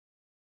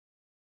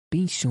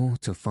be sure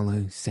to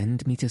follow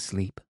Send Me to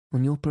Sleep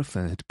on your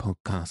preferred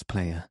podcast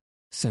player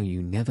so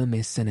you never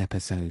miss an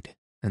episode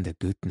and a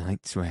good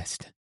night's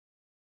rest.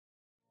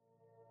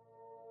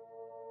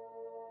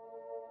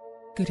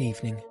 Good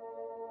evening.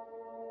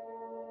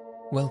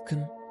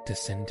 Welcome to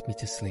Send Me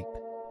to Sleep,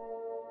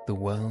 the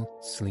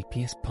world's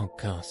sleepiest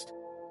podcast,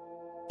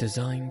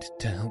 designed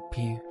to help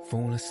you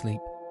fall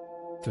asleep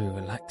through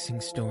relaxing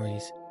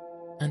stories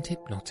and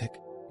hypnotic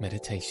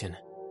meditation.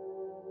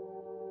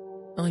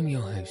 I'm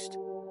your host,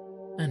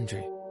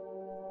 Andrew,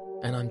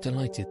 and I'm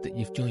delighted that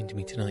you've joined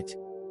me tonight.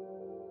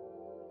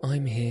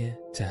 I'm here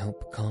to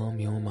help calm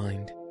your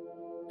mind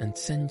and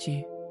send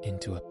you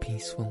into a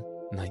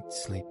peaceful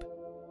night's sleep.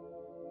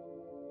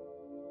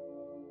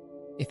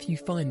 If you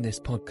find this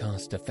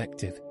podcast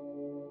effective,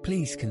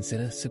 please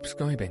consider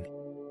subscribing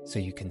so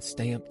you can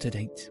stay up to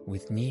date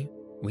with new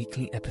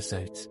weekly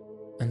episodes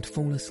and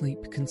fall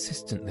asleep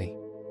consistently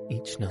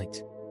each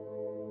night.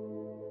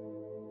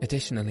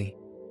 Additionally,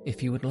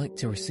 if you would like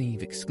to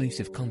receive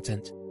exclusive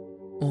content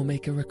or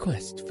make a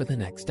request for the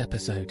next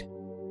episode,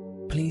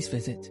 please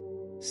visit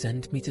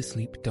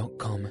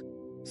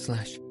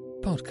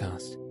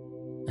sendmetosleep.com/podcast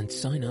and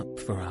sign up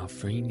for our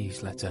free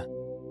newsletter.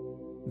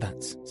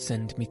 That's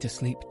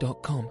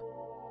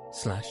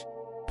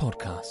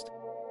sendmetosleep.com/podcast.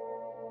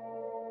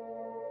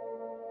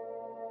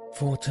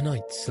 For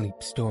tonight's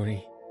sleep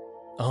story,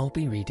 I'll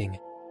be reading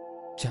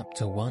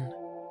Chapter 1,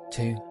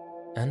 2,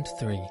 and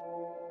 3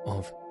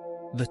 of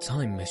The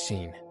Time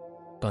Machine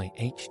by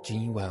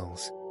H.G.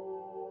 Wells.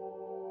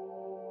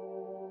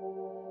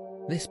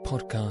 This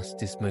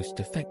podcast is most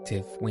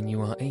effective when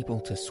you are able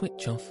to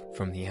switch off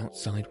from the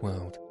outside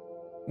world,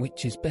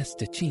 which is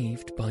best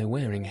achieved by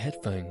wearing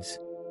headphones.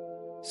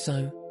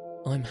 So,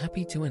 I'm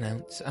happy to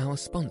announce our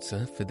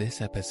sponsor for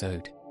this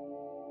episode,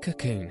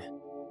 Cocoon,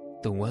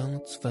 the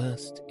world's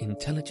first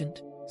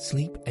intelligent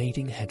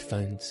sleep-aiding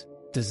headphones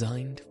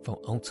designed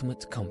for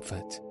ultimate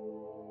comfort.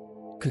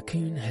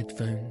 Cocoon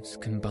headphones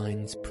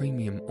combines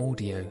premium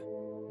audio,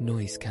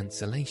 noise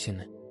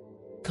cancellation,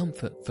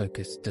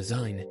 comfort-focused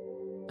design,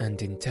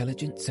 and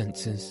intelligent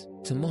sensors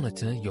to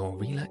monitor your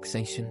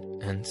relaxation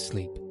and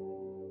sleep.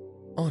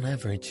 On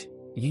average,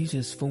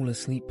 users fall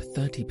asleep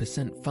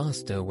 30%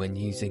 faster when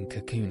using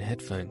Cocoon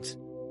headphones.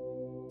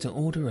 To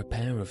order a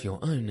pair of your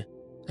own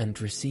and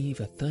receive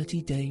a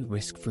 30-day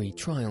risk-free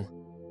trial,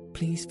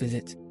 please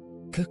visit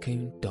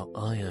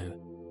cocoon.io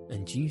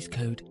and use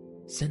code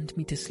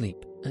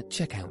SENDMETOSLEEP at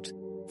checkout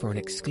for an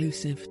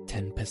exclusive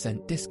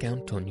 10%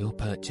 discount on your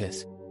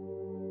purchase.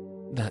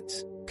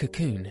 That's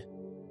Cocoon,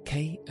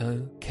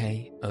 KOKOON.io,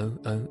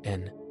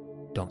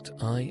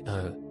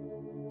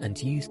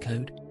 and use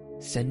code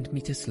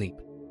SENDMETOSLEEP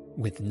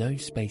with no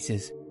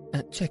spaces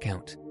at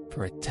checkout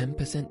for a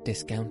 10%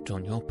 discount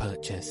on your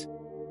purchase.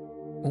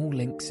 All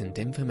links and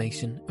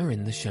information are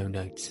in the show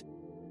notes.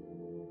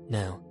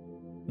 Now,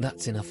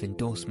 that's enough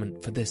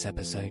endorsement for this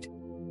episode.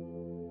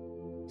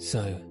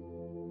 So,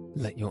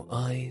 let your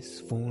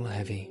eyes fall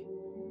heavy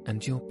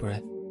and your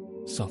breath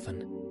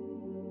soften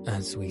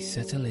as we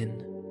settle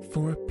in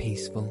for a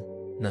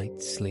peaceful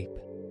night's sleep.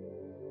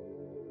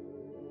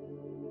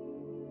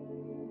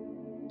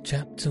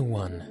 Chapter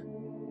 1,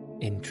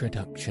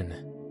 Introduction.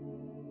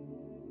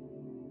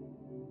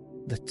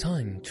 The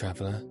time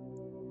traveller,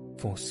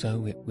 for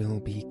so it will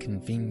be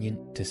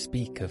convenient to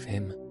speak of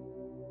him,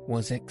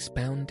 was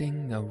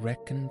expounding a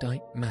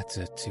recondite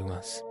matter to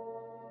us.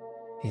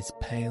 His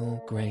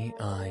pale grey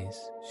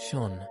eyes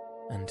shone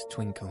and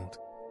twinkled,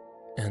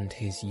 and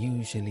his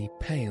usually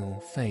pale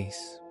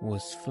face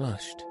was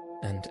flushed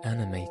and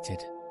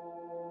animated.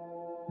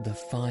 The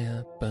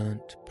fire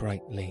burnt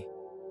brightly,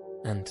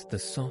 and the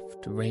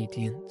soft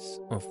radiance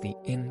of the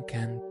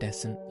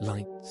incandescent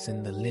lights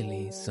in the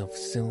lilies of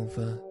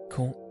silver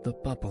caught the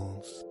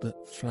bubbles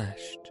that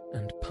flashed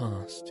and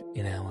passed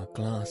in our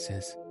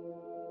glasses.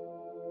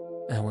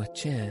 Our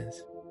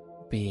chairs,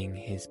 being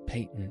his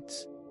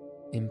patents,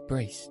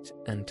 embraced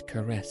and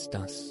caressed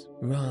us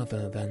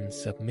rather than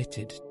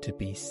submitted to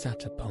be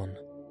sat upon,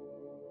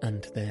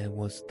 and there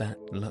was that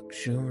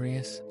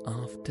luxurious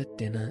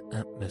after-dinner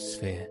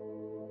atmosphere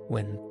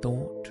when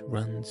thought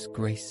runs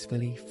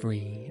gracefully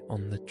free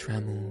on the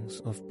trammels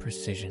of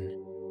precision.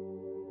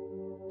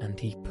 And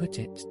he put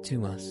it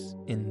to us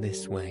in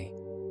this way,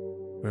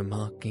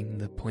 remarking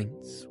the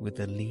points with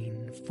a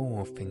lean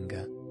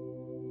forefinger,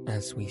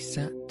 as we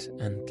sat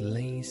and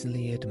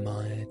lazily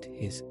admired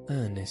his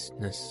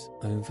earnestness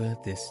over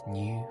this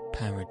new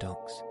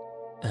paradox,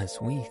 as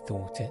we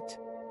thought it,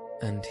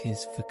 and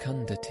his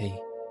fecundity.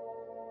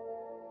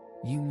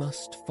 You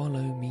must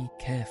follow me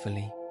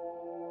carefully.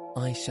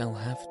 I shall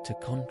have to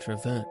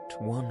controvert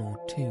one or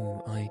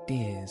two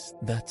ideas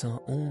that are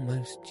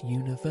almost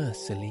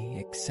universally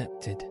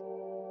accepted.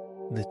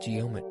 The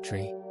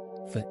geometry,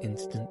 for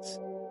instance,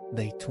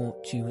 they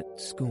taught you at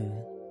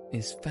school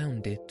is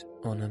founded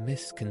on a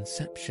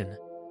misconception.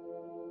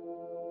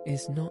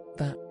 Is not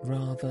that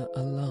rather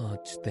a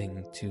large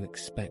thing to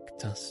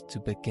expect us to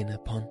begin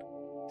upon?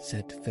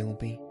 Said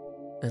Philby,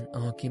 an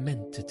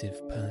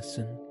argumentative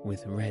person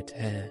with red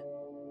hair.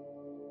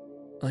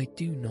 I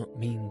do not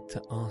mean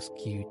to ask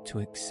you to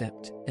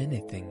accept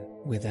anything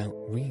without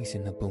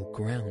reasonable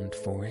ground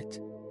for it.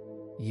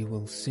 You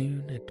will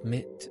soon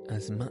admit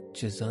as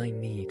much as I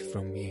need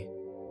from you.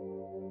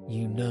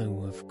 You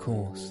know, of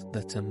course,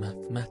 that a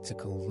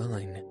mathematical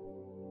line,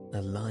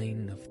 a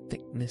line of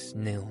thickness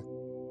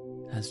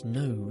nil, has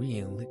no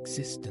real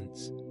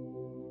existence.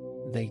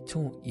 They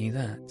taught you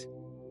that.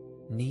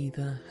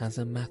 Neither has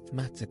a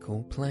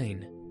mathematical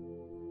plane.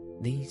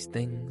 These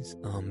things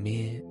are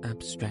mere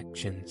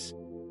abstractions.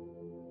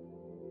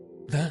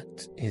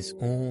 That is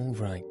all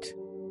right,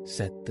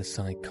 said the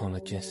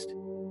psychologist.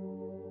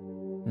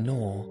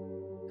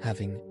 Nor,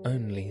 having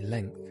only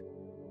length,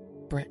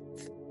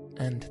 breadth,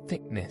 and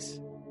thickness,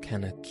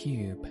 can a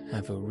cube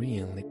have a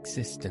real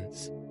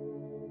existence.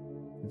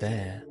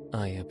 There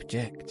I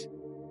object,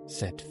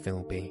 said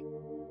Philby.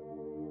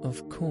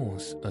 Of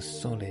course a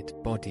solid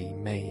body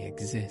may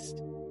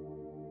exist.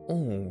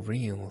 All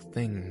real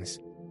things.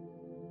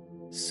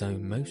 So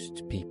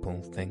most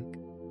people think.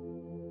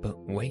 But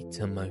wait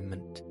a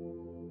moment.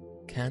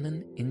 Can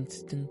an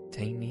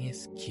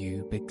instantaneous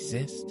cube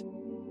exist?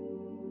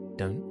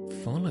 Don't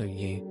follow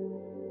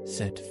you,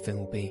 said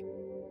Philby.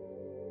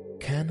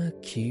 Can a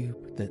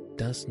cube that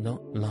does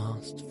not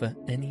last for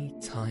any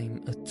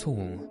time at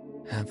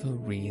all have a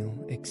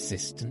real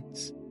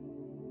existence?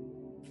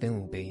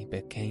 Philby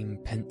became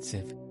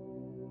pensive.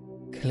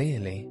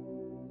 Clearly,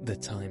 the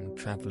time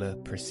traveller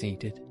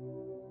proceeded,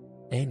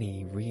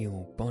 any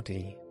real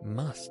body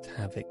must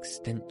have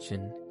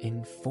extension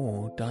in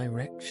 4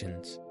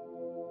 directions.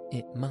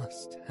 It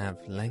must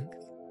have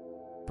length,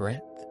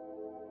 breadth,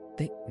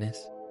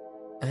 thickness,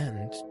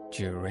 and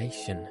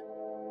duration.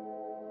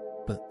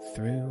 But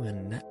through a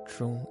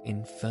natural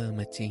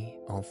infirmity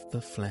of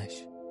the flesh,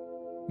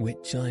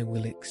 which I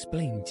will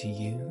explain to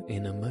you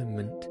in a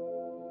moment,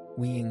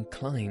 we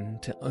incline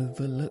to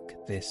overlook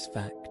this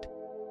fact.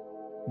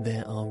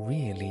 There are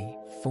really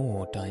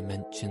 4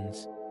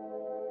 dimensions,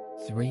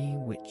 3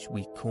 which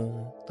we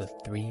call the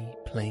 3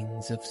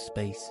 planes of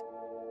space,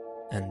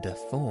 and a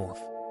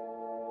 4th,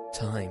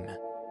 time.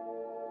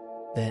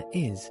 There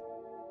is,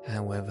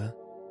 however,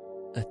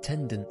 a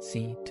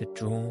tendency to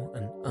draw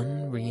an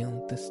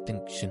unreal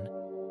distinction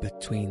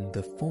between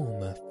the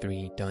former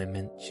 3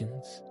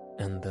 dimensions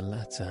and the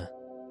latter,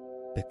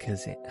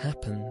 because it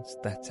happens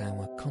that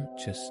our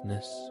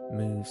consciousness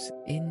moves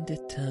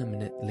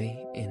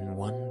indeterminately in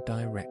one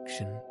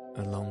direction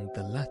along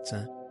the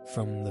latter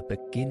from the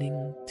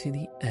beginning to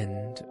the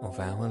end of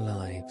our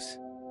lives.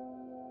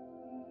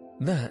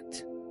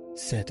 That,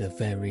 said a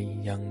very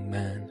young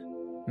man,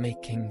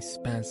 making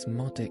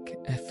spasmodic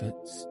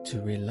efforts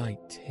to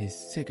relight his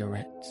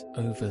cigarette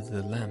over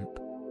the lamp,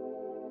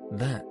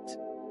 that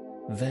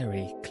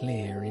very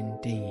clear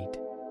indeed.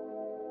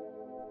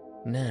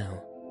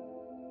 Now,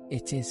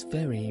 it is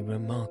very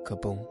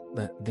remarkable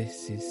that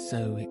this is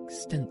so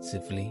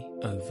extensively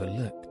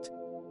overlooked,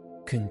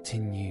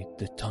 continued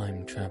the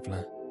time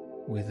traveller,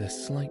 with a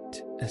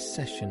slight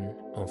accession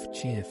of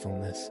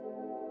cheerfulness.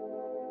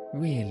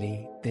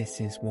 Really,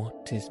 this is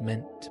what is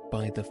meant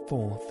by the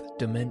 4th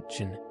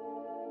dimension,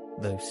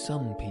 though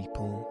some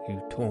people who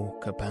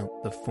talk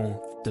about the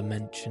 4th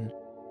dimension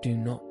do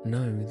not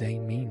know they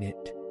mean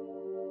it.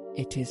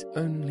 It is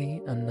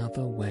only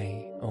another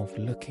way of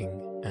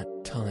looking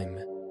at time.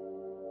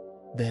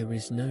 There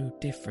is no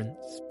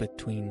difference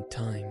between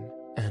time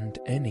and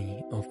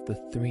any of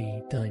the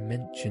 3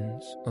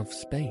 dimensions of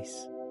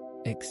space,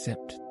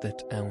 except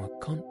that our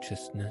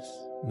consciousness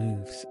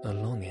moves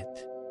along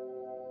it.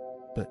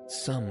 But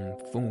some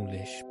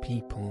foolish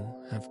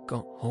people have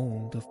got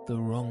hold of the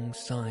wrong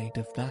side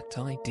of that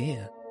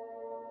idea.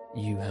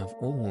 You have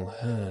all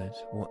heard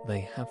what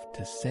they have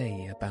to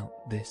say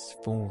about this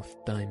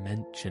 4th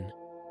dimension.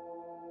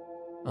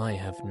 I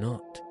have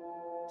not,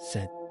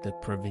 said the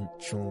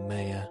provincial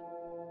mayor.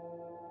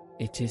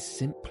 It is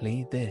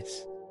simply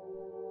this,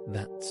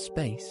 that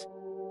space,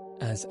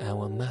 as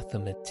our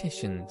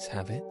mathematicians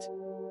have it,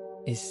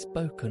 is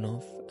spoken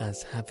of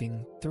as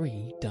having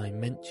 3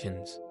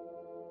 dimensions,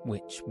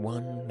 which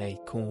one may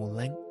call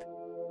length,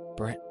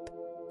 breadth,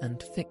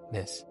 and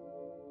thickness,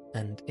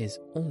 and is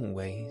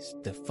always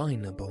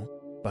definable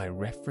by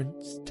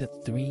reference to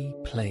 3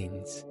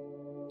 planes,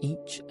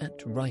 each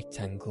at right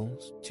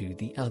angles to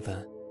the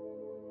other.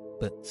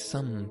 But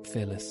some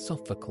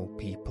philosophical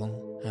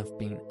people have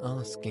been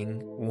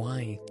asking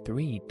why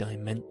 3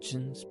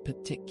 dimensions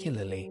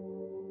particularly?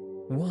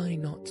 Why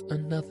not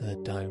another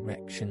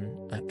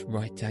direction at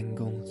right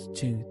angles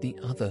to the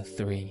other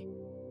 3?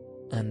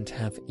 And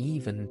have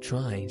even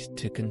tried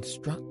to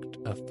construct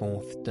a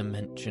 4th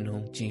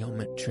dimensional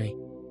geometry.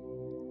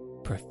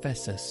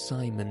 Professor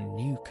Simon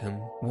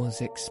Newcomb was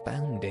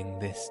expounding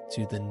this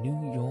to the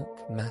New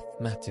York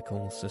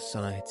Mathematical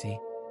Society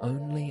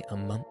only a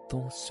month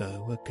or so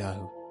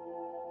ago.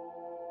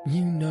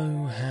 You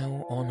know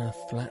how on a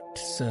flat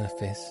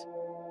surface,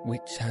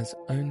 which has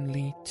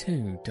only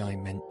 2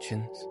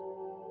 dimensions,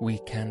 we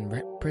can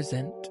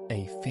represent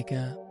a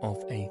figure of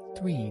a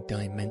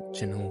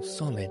 3-dimensional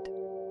solid,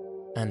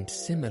 and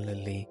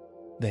similarly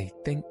They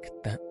think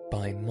that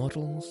by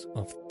models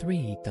of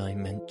 3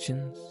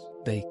 dimensions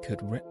they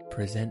could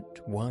represent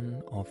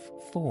one of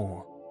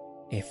 4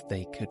 if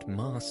they could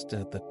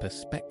master the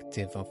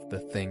perspective of the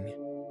thing.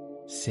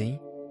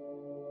 See?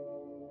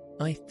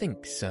 I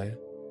think so,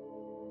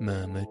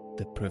 murmured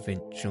the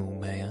provincial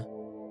mayor,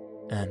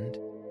 and,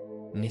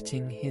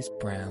 knitting his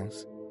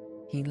brows,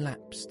 he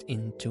lapsed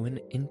into an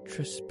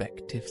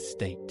introspective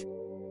state,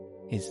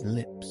 his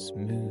lips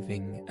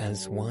moving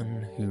as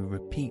one who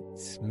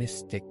repeats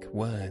mystic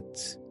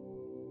words.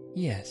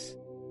 Yes,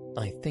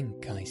 I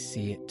think I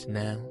see it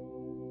now,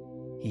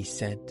 he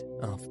said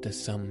after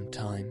some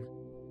time,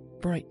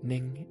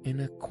 brightening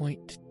in a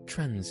quite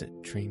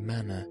transitory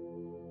manner.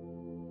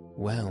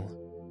 Well,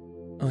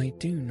 I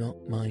do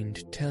not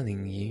mind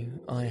telling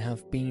you I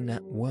have been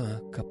at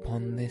work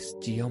upon this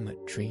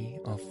geometry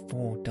of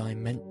 4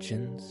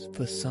 dimensions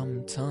for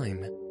some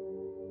time.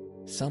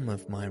 Some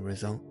of my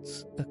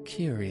results are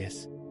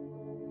curious.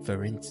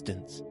 For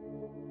instance,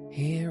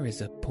 here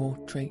is a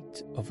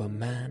portrait of a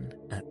man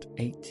at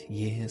 8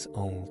 years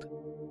old,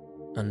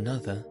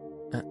 another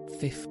at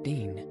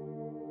 15,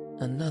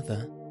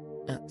 another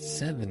at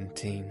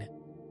 17,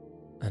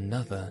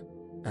 another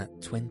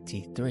at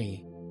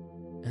 23,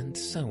 and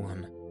so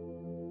on.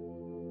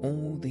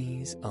 All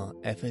these are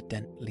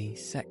evidently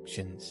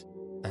sections,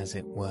 as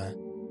it were,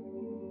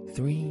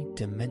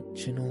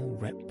 3-dimensional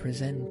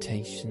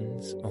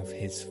representations of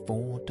his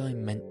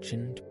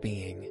 4-dimensioned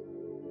being,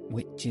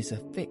 which is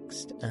a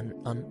fixed and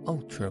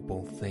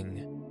unalterable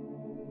thing.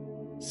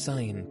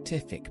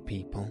 Scientific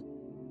people,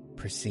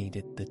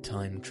 proceeded the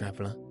time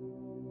traveller,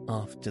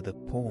 after the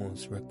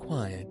pause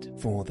required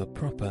for the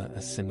proper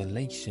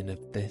assimilation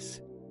of this,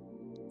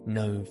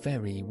 know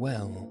very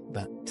well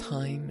that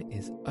time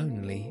is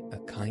only a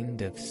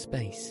kind of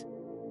space.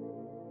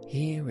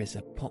 Here is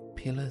a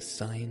popular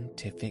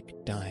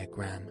scientific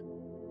diagram,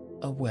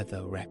 a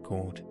weather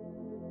record.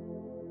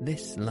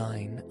 This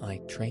line I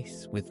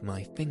trace with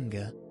my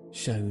finger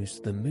shows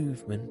the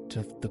movement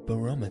of the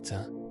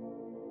barometer.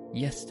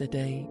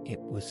 Yesterday it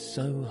was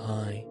so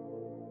high,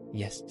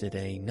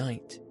 yesterday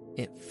night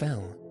it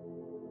fell,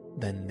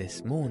 then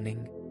this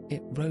morning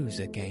it rose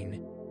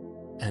again,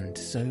 and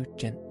so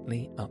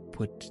gently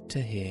upward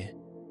to here.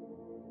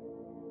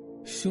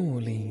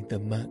 Surely the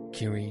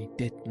Mercury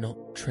did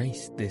not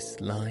trace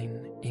this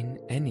line in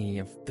any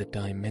of the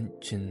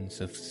dimensions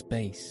of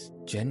space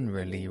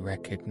generally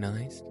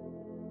recognized,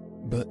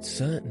 but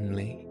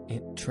certainly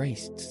it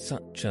traced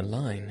such a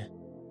line,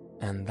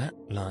 and that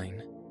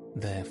line,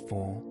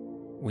 therefore,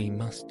 we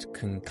must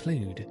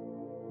conclude,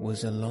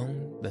 was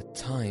along the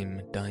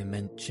time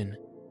dimension.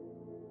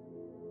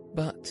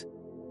 But,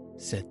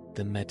 said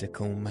the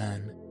medical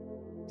man,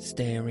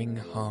 staring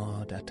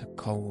hard at a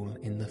coal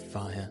in the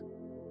fire,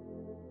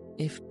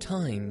 if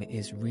time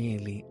is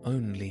really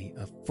only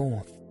a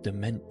 4th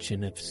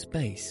dimension of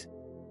space,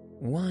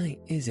 why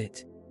is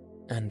it,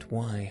 and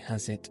why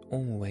has it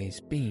always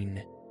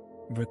been,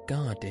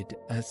 regarded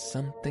as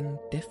something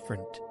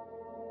different?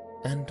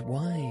 And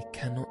why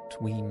cannot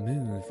we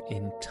move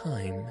in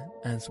time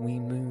as we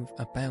move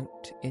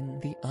about in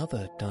the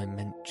other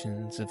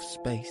dimensions of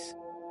space?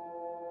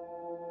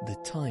 The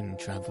time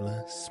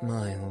traveller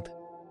smiled.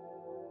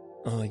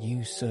 Are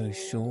you so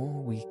sure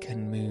we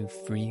can move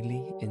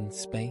freely in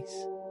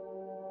space?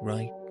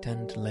 Right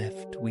and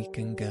left we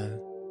can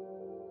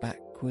go,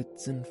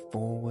 backwards and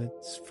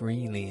forwards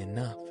freely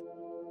enough,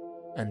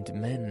 and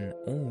men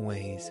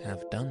always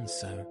have done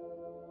so.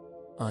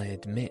 I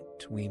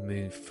admit we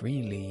move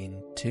freely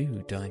in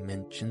 2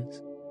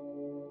 dimensions,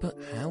 but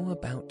how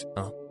about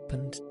up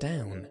and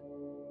down?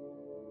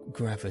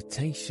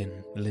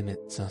 Gravitation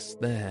limits us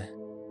there.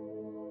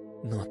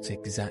 Not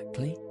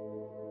exactly,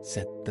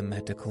 said the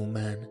medical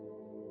man.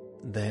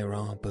 There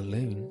are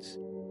balloons.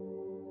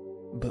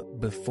 But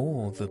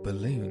before the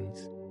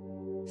balloons,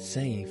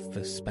 save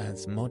for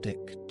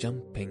spasmodic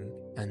jumping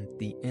and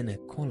the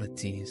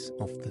inequalities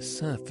of the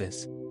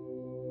surface,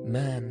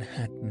 man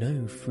had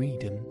no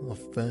freedom of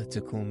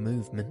vertical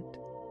movement.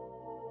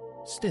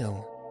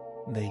 Still,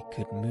 they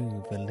could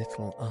move a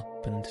little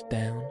up and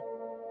down,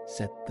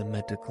 said the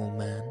medical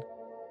man.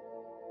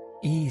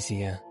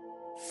 Easier,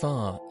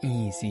 far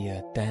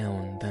easier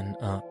down than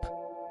up.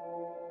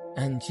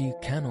 And you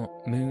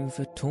cannot move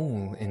at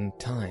all in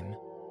time.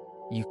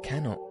 You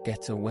cannot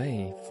get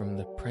away from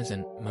the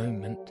present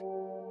moment.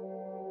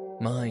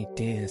 My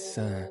dear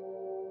sir,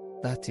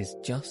 that is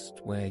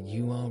just where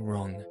you are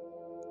wrong.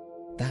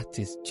 That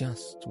is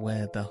just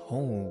where the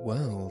whole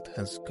world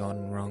has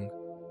gone wrong.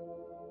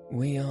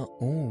 We are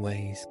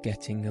always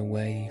getting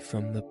away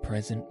from the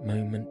present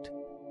moment.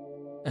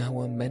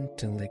 Our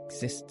mental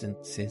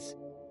existences,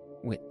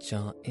 which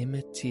are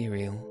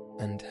immaterial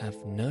and have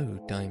no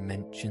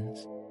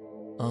dimensions,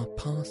 are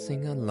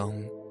passing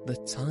along the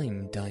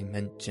time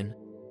dimension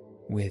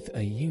with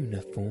a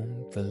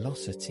uniform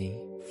velocity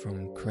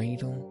from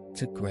cradle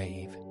to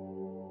grave,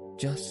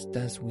 just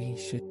as we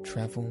should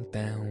travel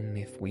down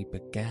if we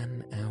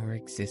began our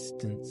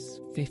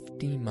existence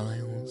 50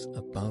 miles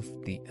above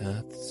the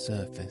Earth's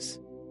surface.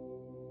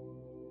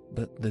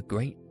 But the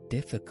great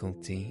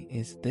difficulty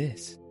is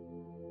this,"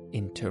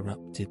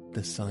 interrupted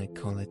the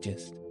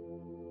psychologist.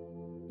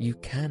 "You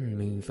can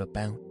move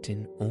about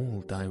in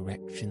all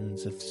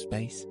directions of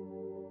space,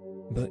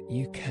 but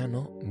you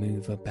cannot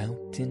move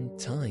about in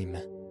time.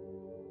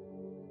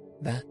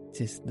 That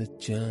is the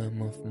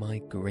germ of my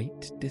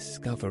great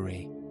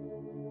discovery,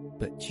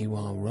 but you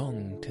are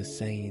wrong to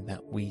say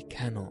that we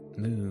cannot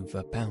move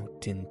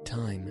about in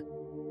time.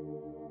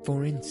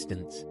 For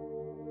instance,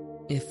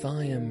 if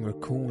I am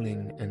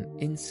recalling an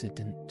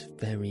incident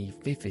very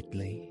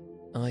vividly,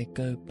 I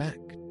go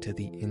back to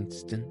the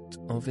instant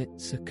of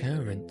its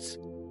occurrence.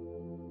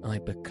 I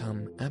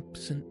become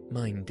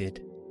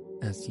absent-minded,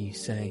 as you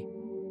say.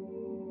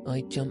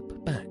 I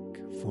jump back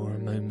for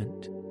a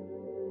moment.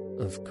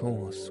 Of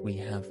course, we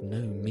have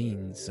no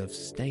means of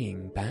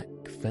staying back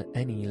for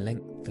any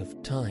length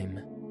of time,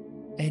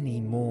 any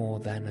more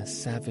than a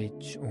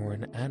savage or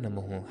an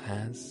animal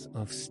has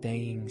of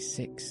staying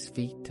 6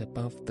 feet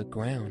above the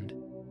ground.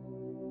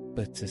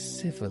 But a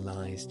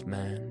civilized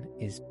man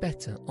is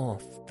better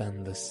off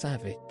than the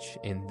savage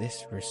in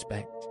this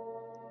respect.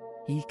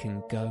 He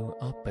can go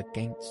up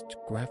against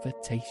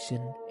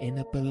gravitation in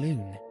a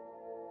balloon,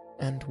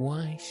 and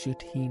why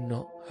should he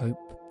not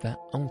hope that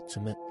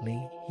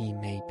ultimately he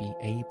may be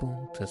able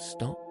to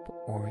stop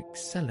or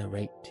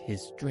accelerate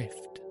his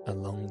drift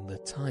along the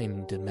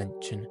time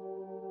dimension,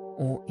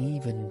 or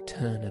even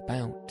turn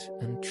about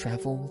and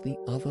travel the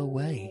other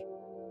way?"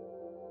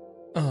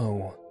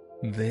 "Oh,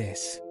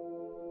 this,"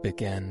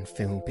 began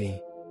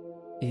Philby,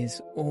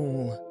 "is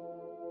all—"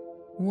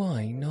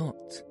 "Why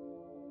not?"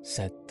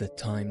 said the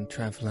time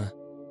traveller.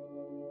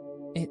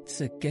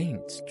 "It's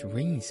against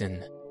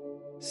reason,"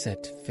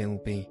 said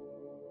Philby.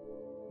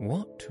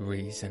 "What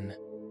reason?"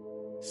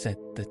 said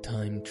the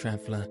time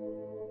traveller.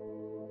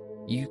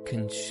 "You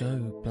can show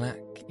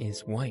black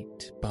is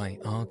white by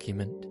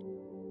argument,"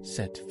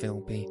 said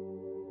Philby,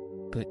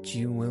 "but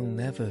you will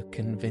never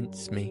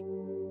convince me."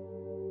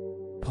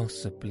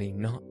 "Possibly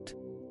not,"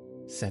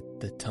 said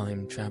the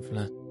time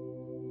traveller.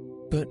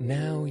 "But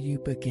now you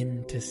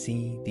begin to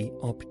see the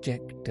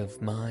object of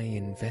my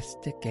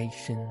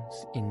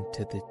investigations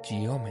into the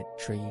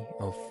geometry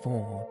of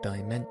 4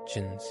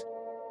 dimensions.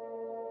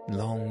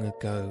 Long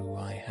ago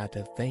I had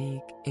a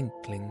vague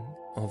inkling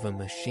of a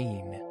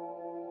machine."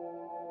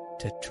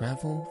 "To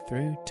travel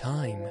through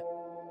time,"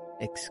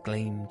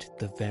 exclaimed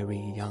the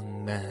very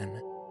young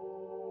man,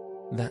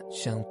 "that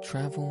shall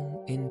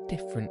travel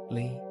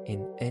indifferently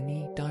in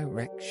any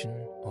direction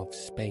of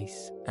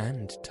space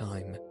and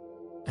time,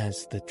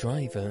 as the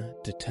driver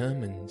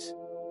determines."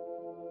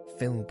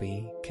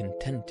 Philby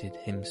contented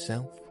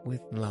himself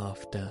with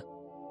laughter.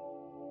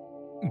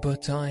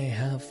 "But I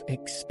have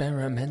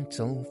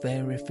experimental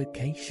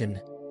verification,"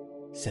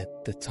 said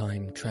the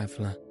time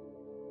traveller.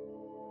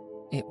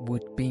 "It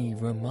would be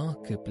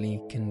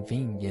remarkably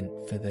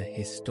convenient for the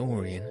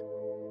historian,"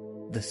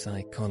 the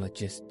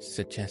psychologist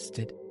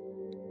suggested.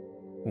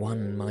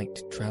 "One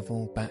might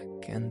travel back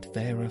and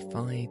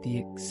verify the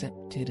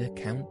accepted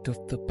account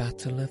of the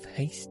Battle of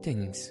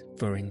Hastings,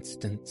 for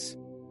instance."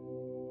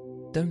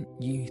 "Don't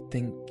you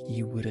think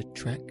you would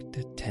attract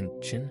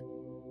attention?"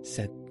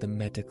 said the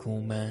medical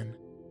man.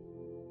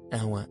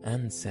 "Our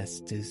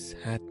ancestors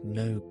had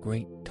no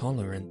great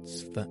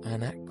tolerance for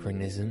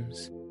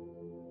anachronisms.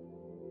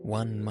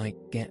 One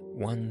might get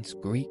one's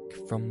Greek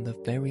from the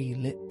very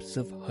lips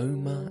of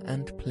Homer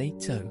and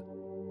Plato,"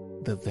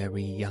 the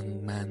very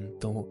young man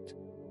thought.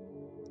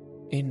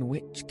 "In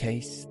which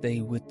case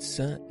they would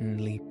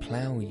certainly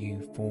plough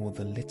you for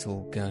the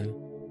little go.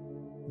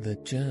 The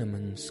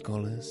German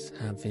scholars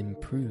have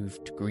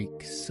improved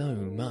Greek so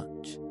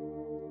much."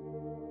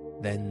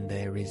 "Then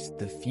there is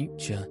the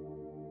future,"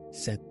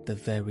 said the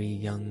very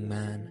young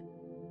man.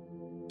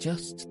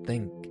 "Just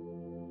think,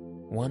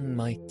 one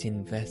might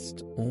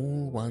invest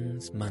all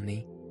one's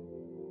money,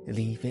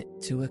 leave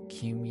it to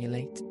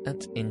accumulate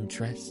at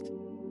interest,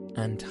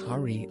 and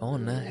hurry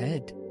on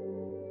ahead."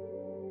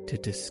 "To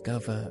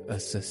discover a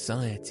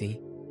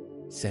society,"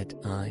 said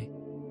I,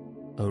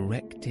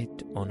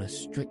 "erected on a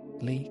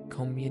strictly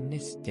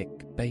communistic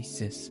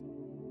basis."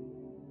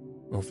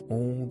 "Of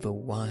all the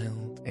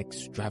wild,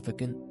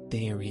 extravagant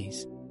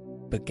theories,"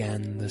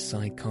 began the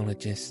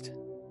psychologist.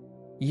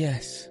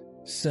 "Yes,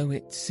 so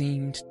it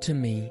seemed to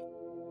me,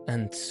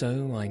 and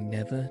so I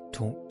never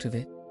talked of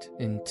it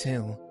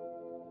until—"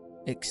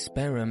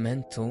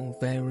 "Experimental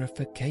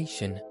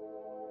verification,"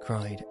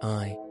 cried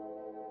I.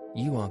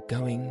 "You are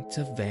going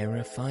to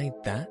verify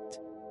that?"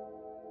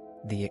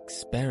 "The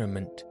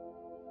experiment,"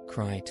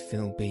 cried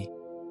Philby,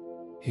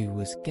 who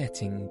was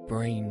getting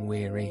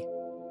brain-weary.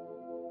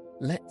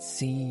 "Let's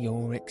see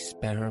your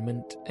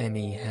experiment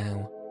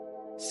anyhow,"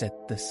 said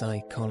the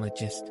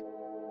psychologist,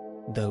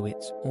 "though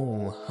it's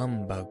all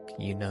humbug,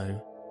 you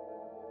know."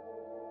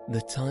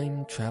 The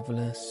time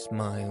traveller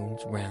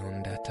smiled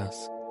round at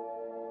us.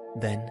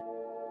 Then,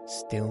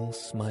 still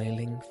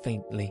smiling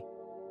faintly,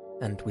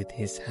 and with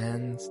his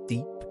hands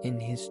deep in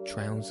his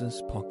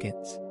trousers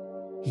pockets,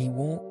 he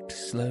walked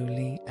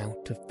slowly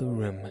out of the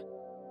room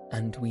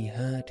and we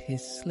heard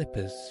his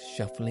slippers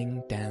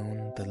shuffling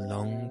down the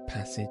long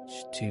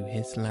passage to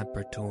his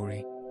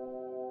laboratory.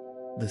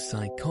 The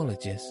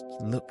psychologist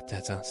looked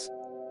at us.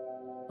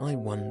 I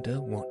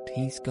wonder what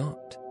he's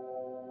got.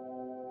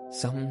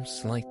 Some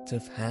sleight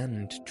of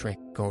hand trick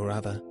or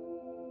other,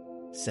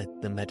 said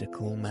the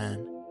medical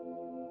man,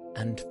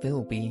 and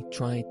Philby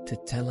tried to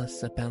tell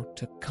us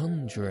about a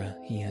conjurer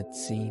he had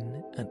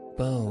seen at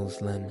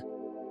Burleslam,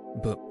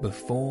 but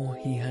before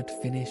he had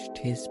finished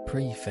his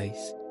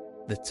preface,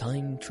 the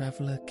time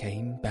traveller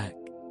came back,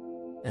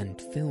 and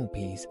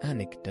Philby's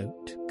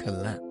anecdote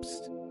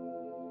collapsed.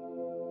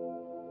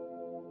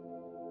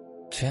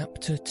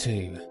 Chapter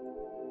 2.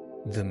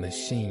 The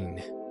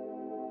Machine.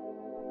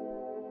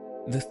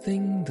 The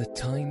thing the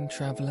time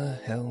traveller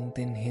held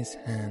in his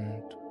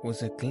hand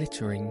was a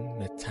glittering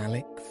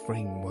metallic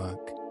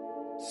framework,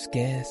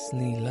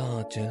 scarcely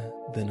larger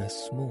than a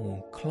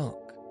small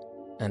clock,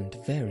 and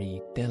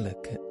very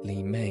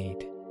delicately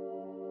made.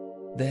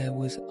 There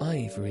was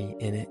ivory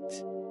in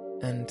it,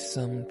 and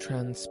some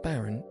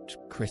transparent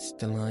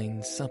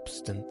crystalline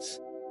substance.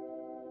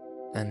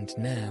 And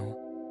now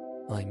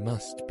I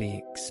must be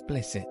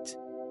explicit,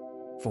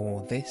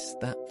 for this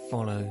that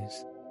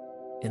follows,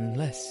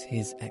 unless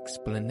his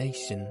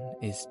explanation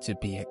is to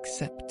be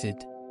accepted,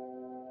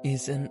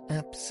 is an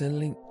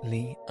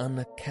absolutely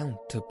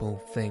unaccountable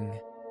thing.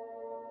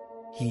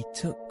 He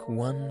took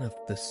one of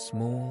the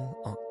small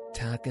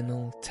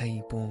octagonal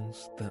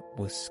tables that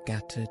were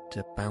scattered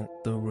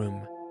about the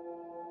room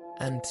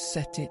and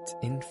set it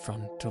in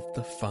front of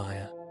the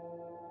fire,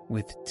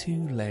 with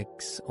 2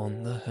 legs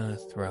on the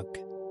hearthrug.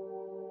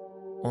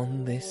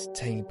 On this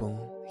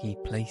table he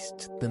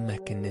placed the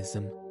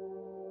mechanism.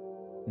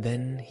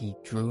 Then he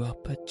drew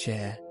up a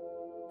chair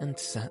and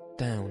sat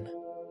down.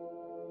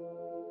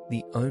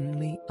 The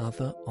only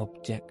other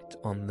object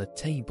on the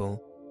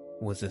table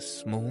was a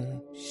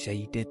small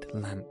shaded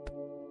lamp,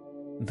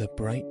 the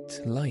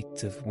bright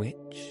light of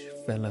which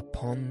fell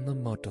upon the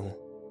model.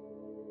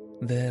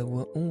 There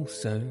were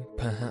also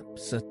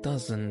perhaps a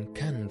dozen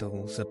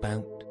candles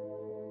about,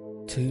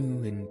 2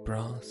 in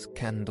brass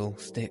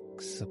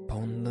candlesticks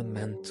upon the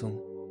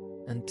mantel,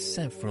 and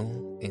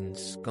several in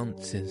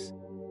sconces,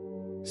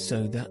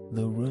 so that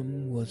the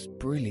room was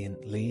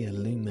brilliantly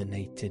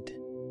illuminated.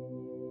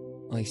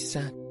 I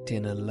sat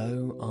in a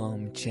low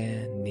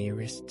armchair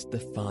nearest the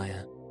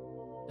fire,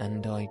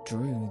 and I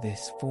drew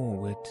this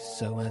forward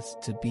so as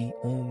to be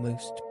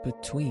almost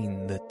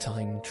between the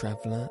time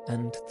traveller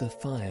and the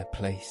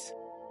fireplace.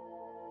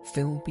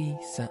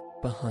 Philby sat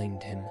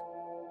behind him,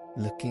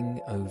 looking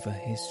over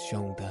his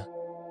shoulder.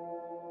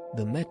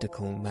 The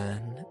medical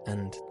man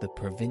and the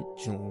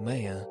provincial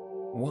mayor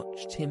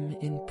watched him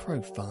in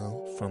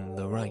profile from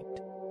the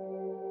right,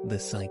 the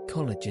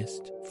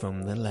psychologist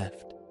from the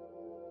left.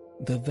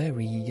 The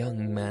very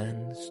young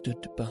man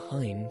stood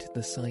behind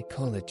the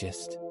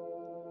psychologist.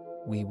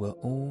 We were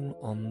all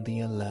on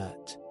the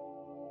alert.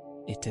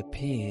 It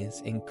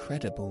appears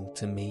incredible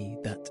to me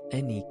that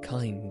any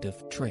kind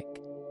of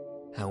trick,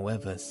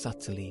 however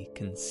subtly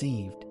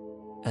conceived,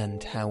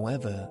 and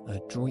however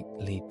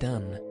adroitly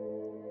done,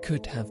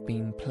 could have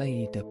been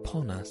played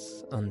upon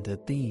us under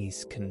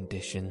these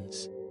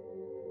conditions.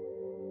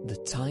 The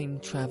time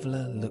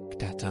traveller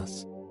looked at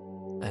us,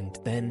 and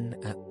then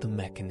at the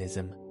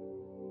mechanism.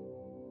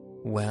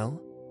 "Well,"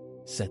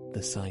 said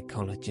the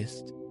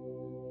psychologist.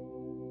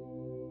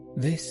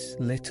 "This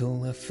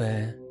little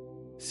affair,"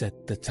 said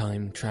the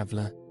time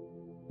traveller,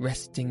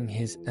 resting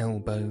his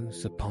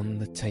elbows upon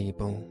the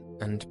table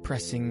and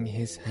pressing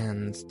his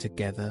hands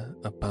together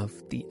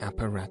above the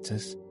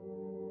apparatus,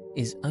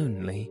 "is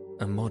only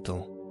a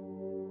model.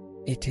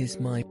 It is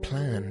my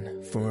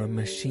plan for a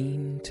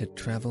machine to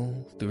travel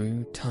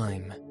through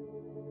time.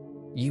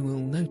 You will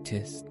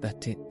notice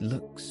that it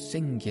looks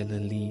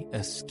singularly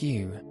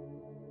askew,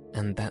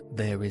 and that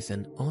there is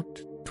an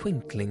odd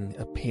twinkling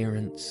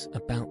appearance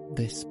about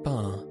this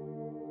bar,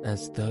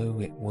 as though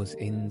it was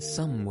in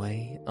some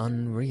way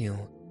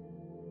unreal."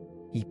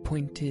 He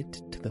pointed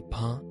to the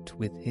part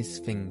with his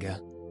finger.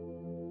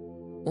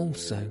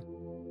 "Also,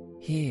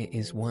 here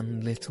is one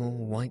little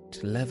white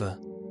lever,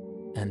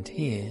 and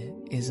here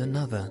is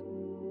another."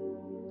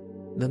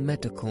 The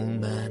medical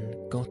man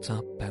got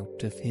up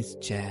out of his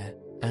chair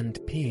and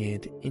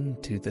peered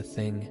into the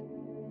thing.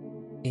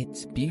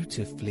 "It's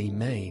beautifully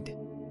made,"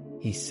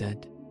 he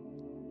said.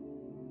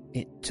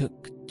 "It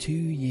took 2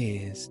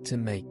 years to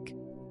make,"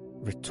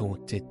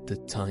 retorted the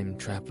time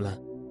traveller.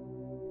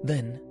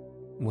 Then,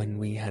 when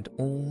we had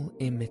all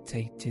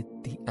imitated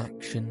the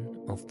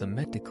action of the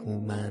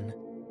medical man,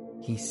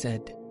 he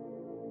said,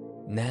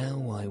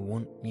 "Now I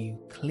want you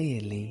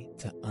clearly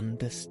to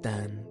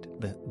understand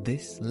that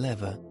this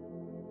lever,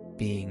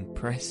 being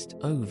pressed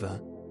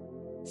over,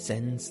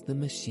 sends the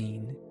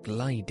machine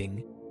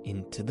gliding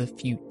into the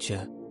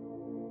future,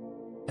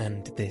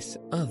 and this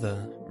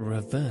other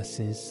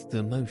reverses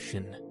the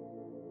motion.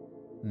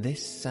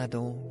 This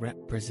saddle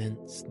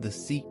represents the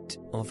seat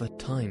of a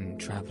time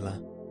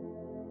traveller.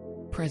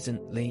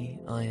 Presently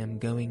I am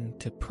going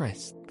to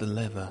press the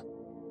lever.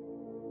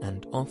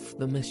 and off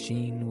the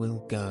machine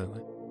will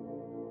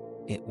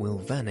go. It will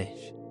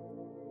vanish,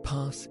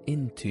 pass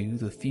into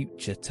the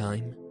future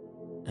time,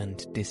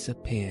 and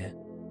disappear.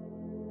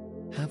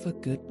 Have a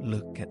good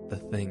look at the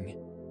thing.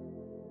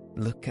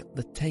 Look at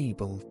the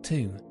table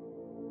too,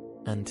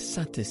 and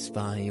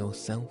satisfy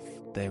yourself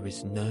there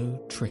is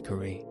no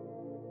trickery.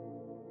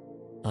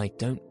 I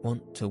don't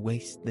want to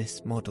waste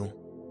this model,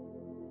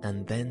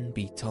 and then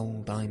be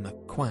told I'm a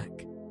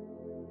quack.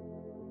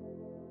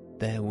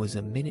 There was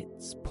a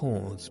minute's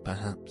pause,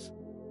 perhaps.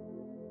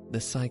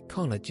 The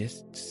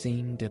psychologist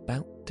seemed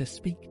about to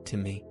speak to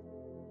me,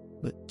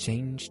 but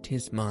changed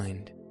his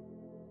mind.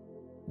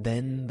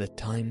 Then the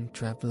time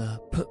traveller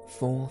put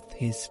forth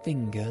his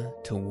finger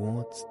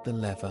towards the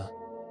lever.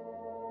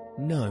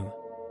 "No,"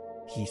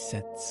 he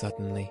said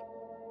suddenly,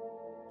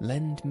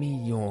 "lend me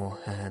your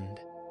hand,"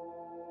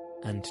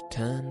 and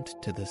turned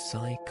to the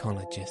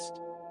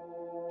psychologist.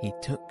 He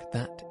took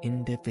that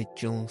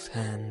individual's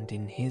hand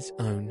in his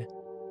own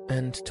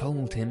and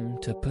told him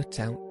to put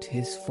out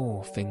his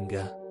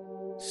forefinger,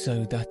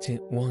 so that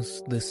it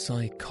was the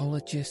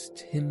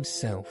psychologist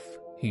himself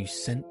who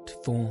sent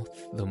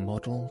forth the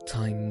model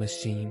time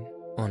machine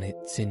on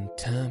its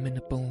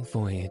interminable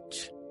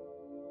voyage.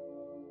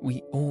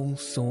 We all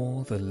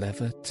saw the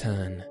lever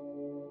turn.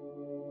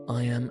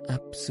 I am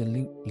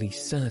absolutely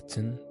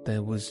certain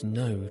there was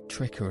no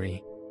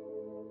trickery.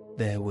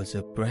 There was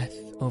a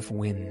breath of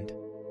wind,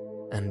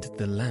 and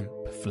the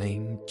lamp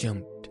flame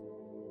jumped.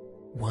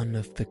 One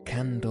of the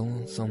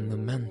candles on the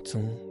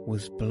mantel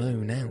was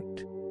blown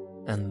out,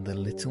 and the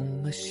little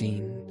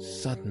machine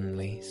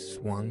suddenly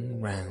swung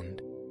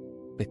round,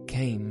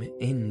 became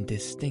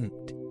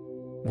indistinct,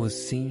 was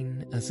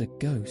seen as a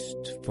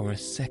ghost for a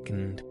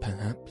second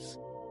perhaps,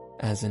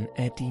 as an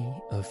eddy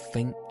of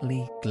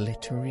faintly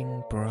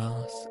glittering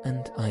brass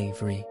and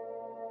ivory,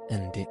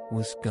 and it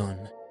was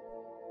gone,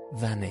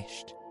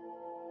 vanished.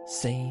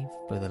 Save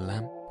for the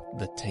lamp,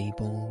 the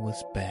table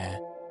was bare.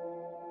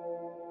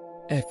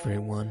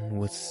 Everyone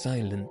was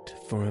silent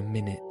for a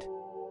minute.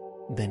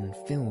 Then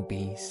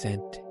Philby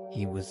said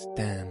he was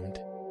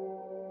damned.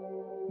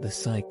 The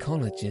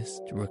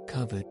psychologist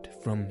recovered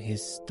from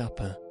his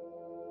stupor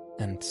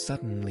and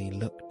suddenly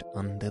looked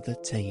under the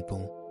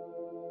table.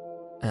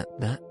 At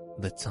that,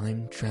 the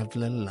time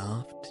traveller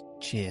laughed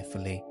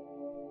cheerfully.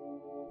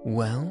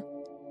 "Well,"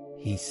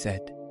 he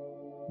said,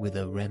 with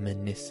a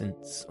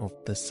reminiscence of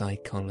the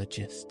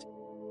psychologist.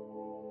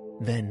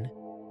 Then,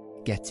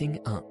 getting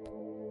up,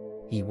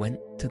 he went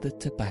to the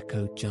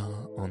tobacco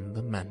jar on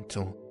the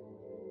mantel,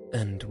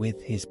 and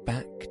with his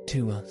back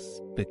to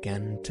us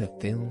began to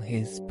fill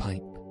his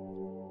pipe.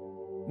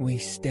 We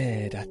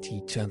stared at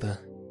each other.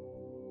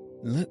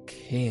 "Look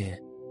here,"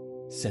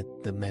 said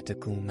the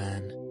medical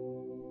man.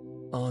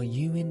 "Are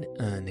you in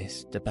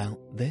earnest about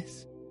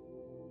this?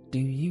 Do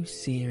you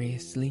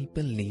seriously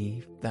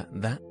believe that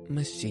that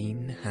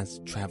machine has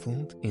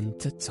travelled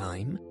into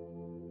time?"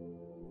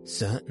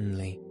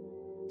 "Certainly,"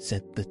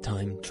 said the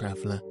time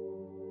traveller,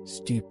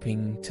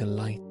 stooping to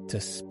light a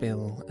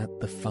spill at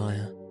the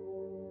fire.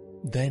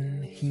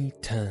 Then he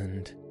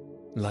turned,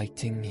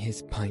 lighting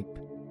his pipe,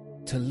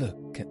 to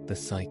look at the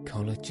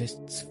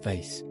psychologist's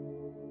face.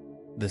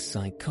 The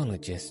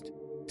psychologist,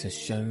 to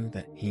show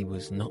that he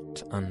was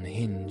not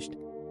unhinged,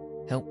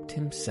 helped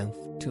himself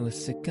to a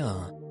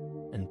cigar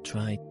and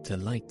tried to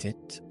light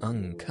it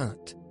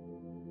uncut.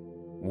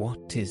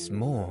 What is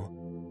more,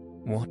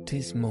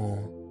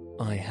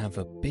 I have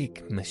a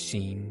big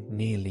machine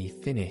nearly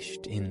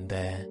finished in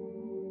there."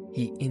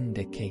 He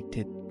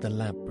indicated the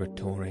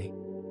laboratory.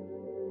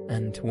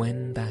 "And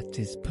when that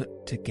is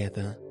put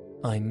together,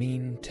 I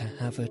mean to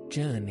have a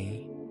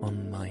journey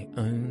on my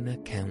own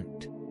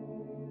account."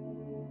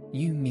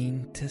 "You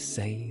mean to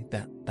say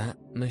that that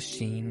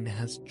machine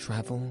has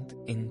travelled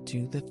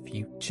into the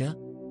future?"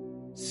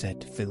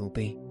 said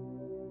Philby.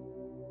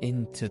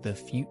 "Into the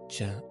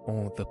future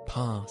or the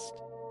past,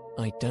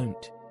 I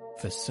don't,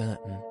 for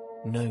certain,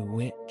 know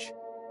which."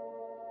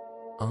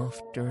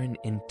 After an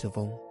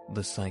interval,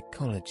 the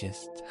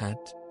psychologist had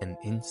an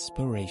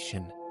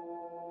inspiration.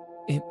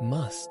 "It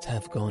must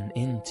have gone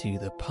into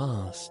the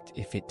past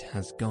if it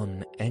has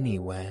gone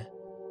anywhere,"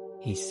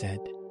 he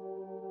said.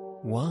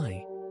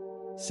 "Why?"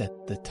 said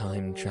the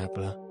time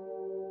traveller.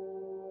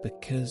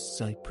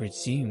 "Because I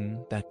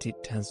presume that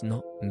it has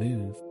not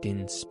moved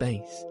in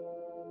space,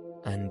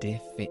 and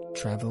if it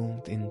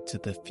travelled into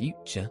the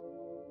future,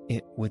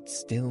 it would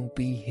still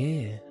be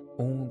here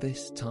all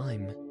this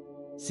time,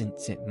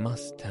 since it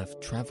must have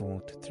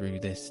travelled through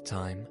this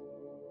time."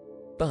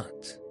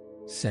 "But,"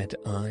 said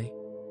I,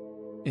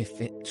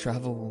 "if it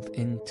travelled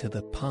into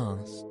the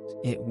past,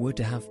 it would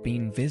have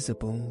been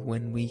visible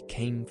when we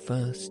came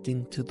first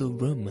into the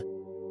room,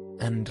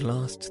 and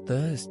last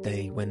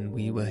Thursday when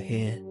we were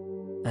here,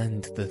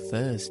 and the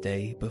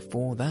Thursday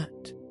before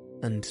that,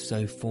 and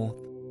so forth."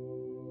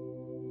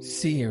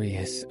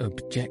 "Serious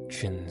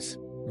objections,"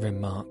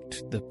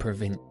 remarked the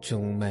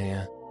provincial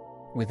mayor,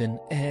 with an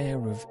air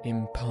of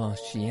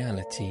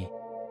impartiality,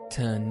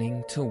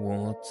 turning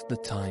towards the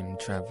time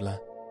traveller.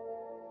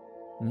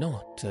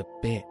 "Not a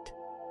bit,"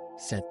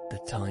 said the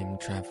time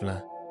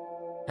traveller,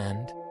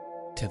 and,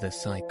 to the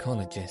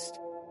psychologist,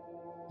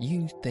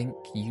 "You think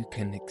you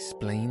can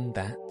explain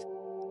that?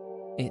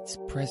 It's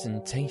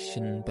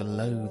presentation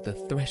below the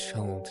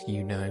threshold,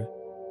 you know.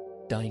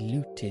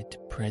 Diluted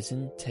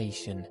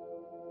presentation."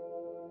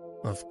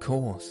 "Of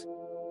course,"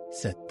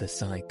 said the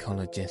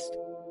psychologist,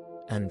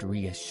 and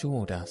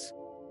reassured us.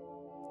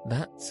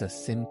 "That's a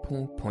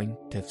simple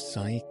point of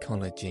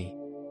psychology.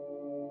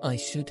 I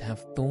should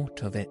have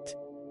thought of it.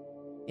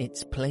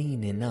 It's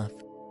plain enough,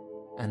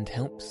 and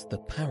helps the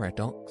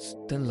paradox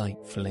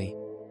delightfully.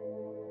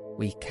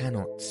 We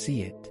cannot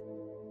see it,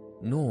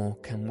 nor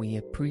can we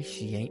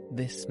appreciate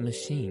this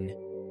machine,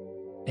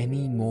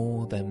 any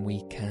more than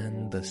we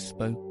can the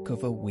spoke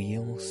of a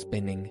wheel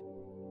spinning,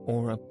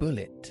 or a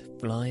bullet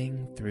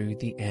flying through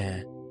the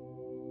air.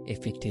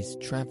 If it is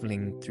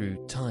travelling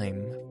through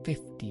time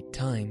 50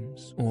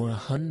 times or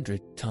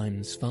 100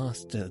 times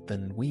faster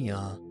than we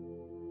are,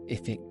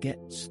 if it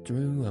gets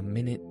through a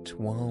minute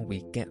while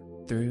we get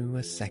through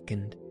a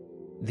second,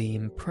 the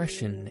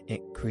impression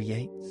it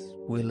creates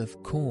will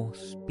of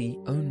course be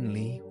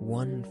only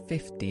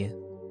 1/50th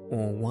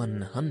or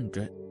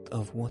 100th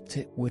of what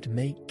it would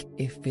make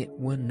if it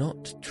were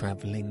not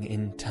travelling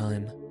in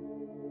time.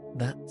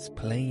 That's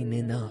plain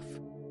enough."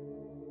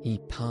 He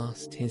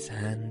passed his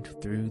hand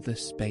through the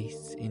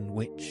space in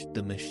which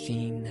the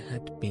machine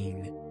had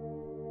been.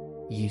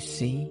 "You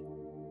see?"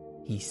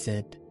 he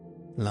said,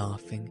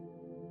 laughing.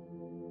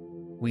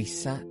 We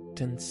sat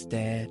and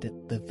stared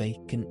at the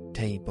vacant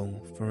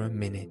table for a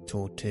minute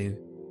or two.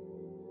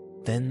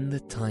 Then the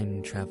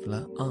time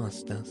traveller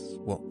asked us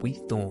what we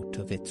thought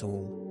of it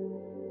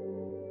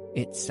all.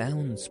 "It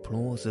sounds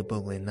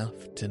plausible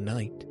enough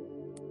tonight,"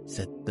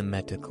 said the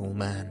medical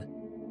man.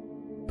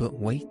 "But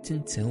wait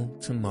until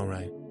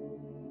tomorrow.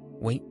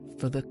 Wait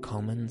for the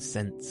common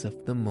sense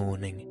of the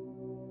morning."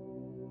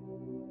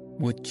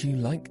 "Would you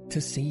like to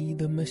see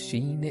the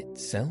machine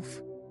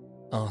itself?"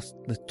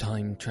 asked the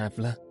time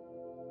traveller.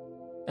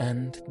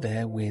 And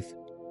therewith,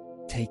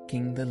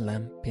 taking the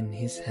lamp in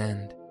his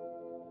hand,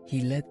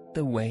 he led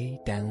the way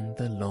down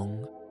the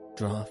long,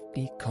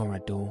 draughty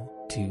corridor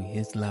to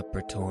his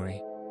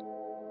laboratory.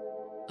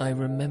 I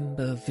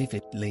remember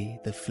vividly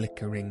the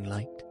flickering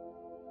light,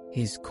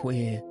 his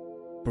queer,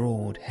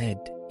 broad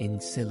head in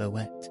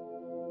silhouette,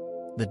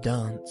 the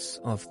dance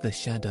of the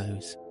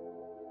shadows,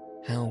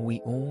 how we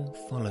all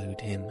followed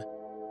him,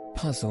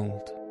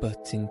 puzzled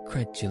but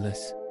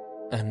incredulous,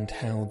 and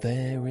how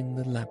there in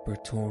the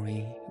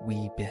laboratory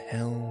we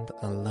beheld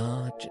a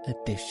large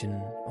edition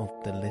of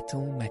the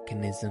little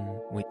mechanism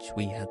which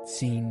we had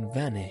seen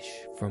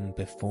vanish from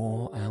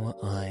before our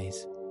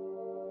eyes.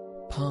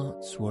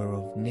 Parts were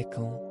of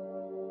nickel,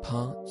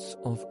 parts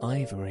of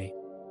ivory,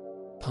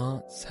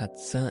 parts had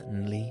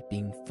certainly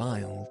been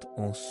filed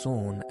or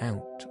sawn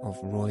out of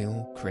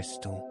royal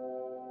crystal.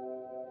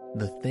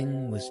 The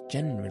thing was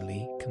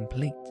generally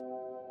complete,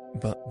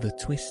 but the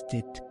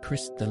twisted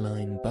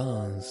crystalline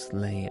bars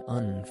lay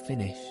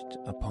unfinished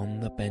upon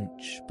the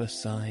bench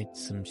beside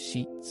some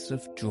sheets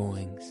of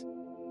drawings,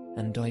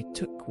 and I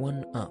took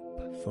one up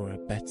for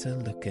a better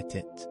look at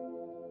it.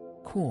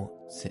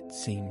 Quartz it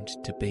seemed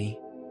to be.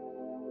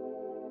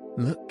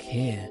 "Look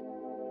here,"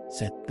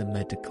 said the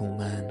medical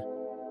man.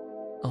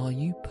 "Are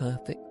you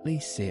perfectly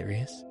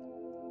serious,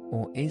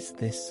 or is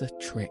this a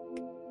trick,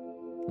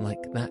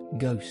 like that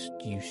ghost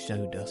you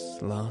showed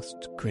us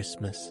last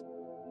Christmas?"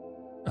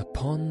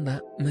 "Upon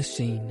that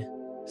machine,"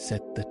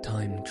 said the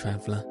time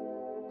traveller,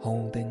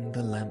 holding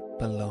the lamp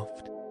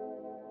aloft,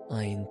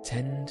 "I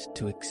intend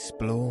to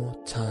explore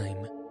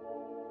time.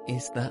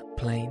 Is that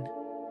plain?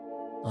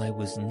 I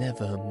was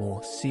never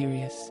more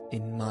serious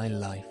in my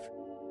life."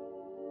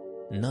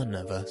 None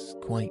of us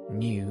quite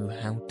knew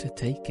how to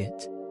take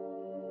it.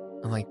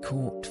 I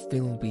caught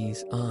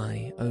Philby's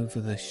eye over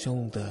the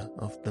shoulder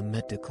of the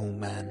medical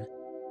man,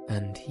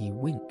 and he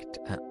winked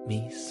at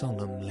me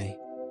solemnly.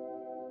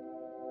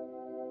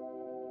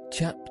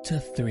 Chapter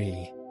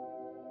 3.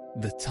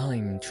 The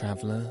Time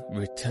Traveller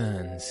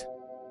Returns.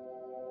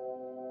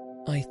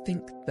 I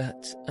think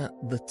that at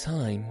the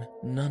time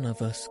none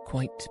of us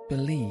quite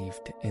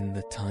believed in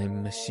the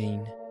time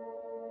machine.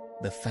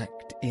 The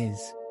fact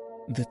is,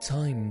 the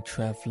time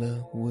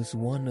traveller was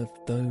one of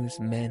those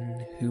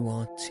men who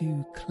are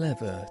too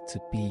clever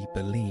to be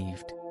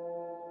believed.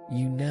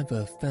 You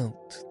never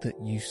felt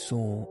that you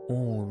saw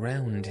all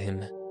round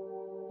him.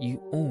 You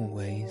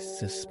always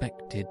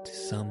suspected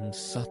some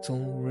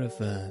subtle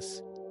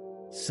reverse,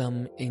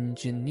 some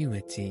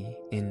ingenuity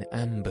in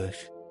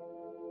ambush,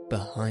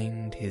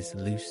 behind his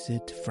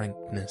lucid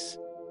frankness.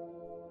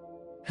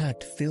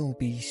 Had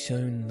Philby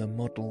shown the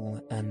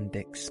model and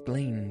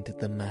explained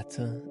the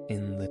matter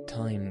in the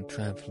time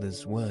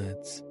traveller's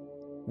words,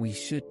 we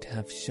should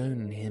have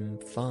shown him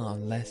far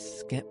less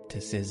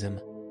skepticism,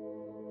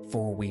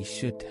 for we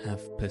should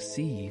have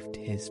perceived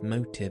his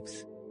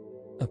motives.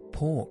 A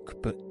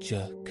pork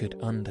butcher could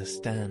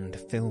understand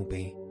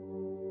Philby,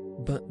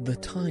 but the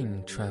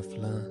time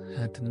traveller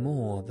had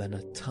more than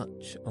a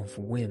touch of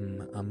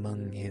whim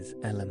among his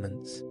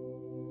elements,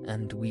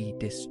 and we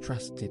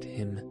distrusted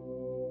him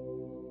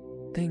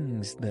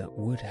things that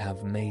would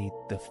have made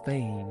the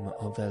fame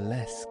of a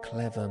less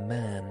clever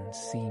man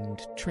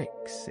seemed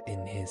tricks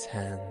in his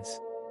hands.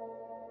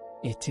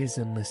 It is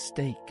a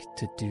mistake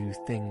to do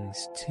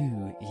things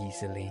too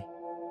easily.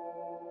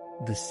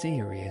 The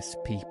serious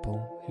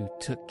people who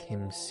took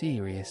him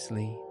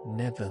seriously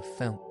never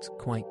felt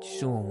quite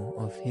sure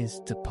of his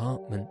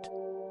department.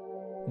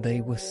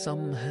 They were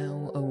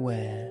somehow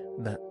aware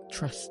that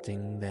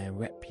trusting their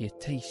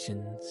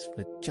reputations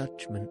for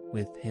judgment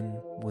with him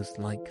was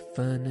like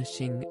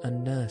furnishing a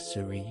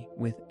nursery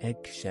with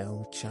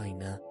eggshell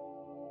china.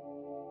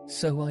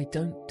 So I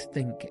don't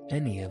think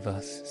any of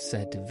us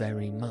said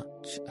very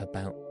much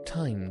about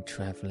time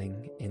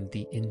travelling in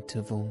the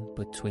interval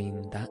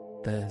between that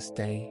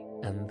Thursday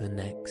and the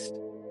next,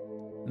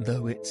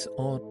 though its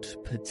odd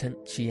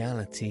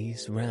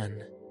potentialities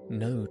ran,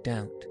 no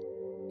doubt,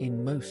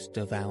 in most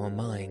of our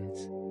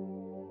minds.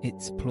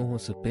 Its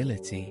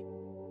plausibility,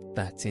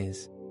 that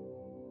is,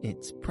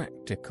 its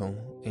practical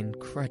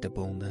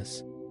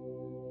incredibleness,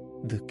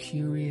 the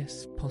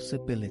curious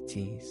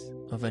possibilities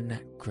of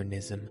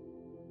anachronism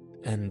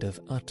and of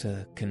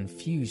utter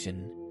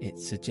confusion it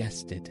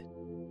suggested.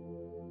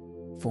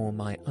 For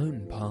my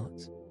own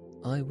part,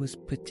 I was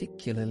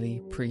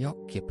particularly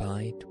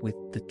preoccupied with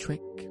the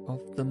trick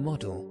of the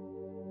model.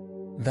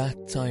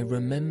 That I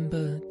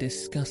remember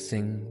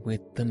discussing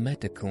with the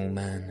medical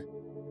man,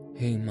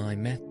 whom I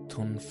met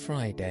on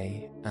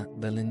Friday at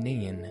the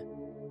Linnean.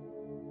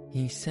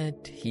 He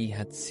said he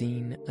had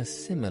seen a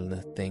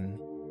similar thing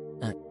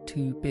at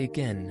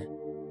Tübingen,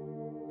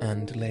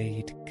 and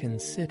laid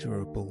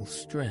considerable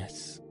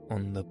stress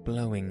on the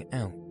blowing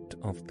out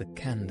of the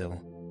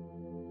candle,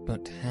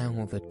 but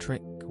how the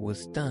trick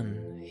was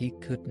done he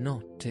could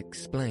not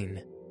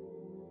explain.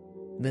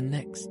 The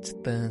next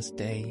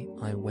Thursday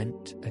I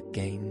went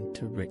again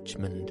to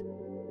Richmond.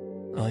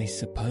 I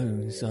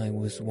suppose I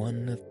was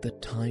one of the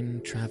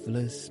time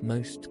traveller's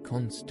most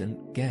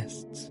constant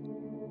guests,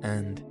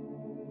 and,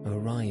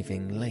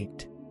 arriving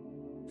late,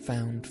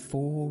 found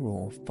 4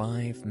 or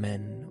 5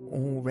 men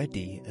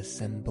already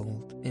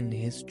assembled in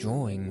his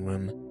drawing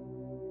room.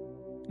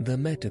 The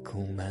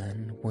medical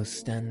man was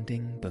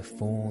standing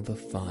before the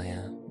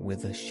fire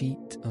with a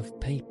sheet of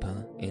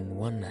paper in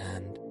one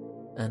hand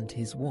and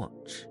his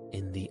watch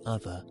in the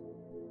other.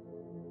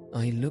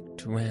 I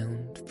looked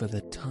round for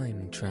the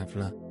time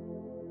traveller,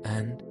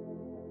 and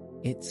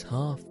 "It's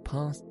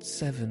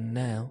 7:30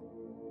 now,"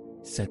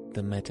 said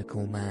the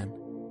medical man.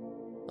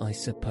 "I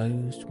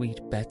suppose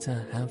we'd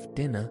better have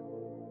dinner."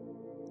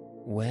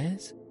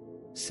 "Where's?"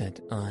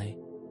 said I,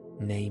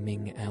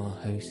 naming our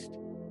host.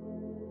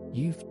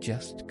 "You've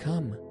just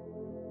come.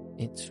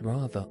 It's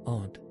rather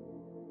odd.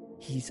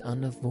 He's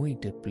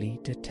unavoidably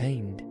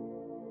detained.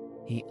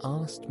 He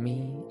asked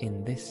me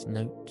in this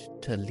note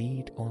to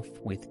lead off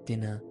with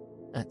dinner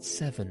at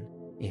 7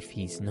 if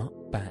he's not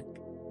back.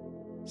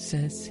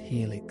 Says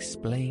he'll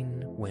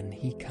explain when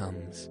he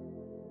comes.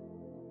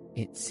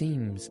 It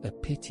seems a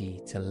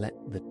pity to let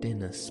the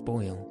dinner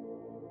spoil,"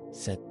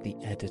 said the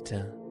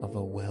editor of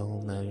a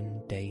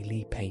well-known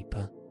daily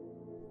paper,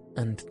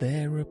 and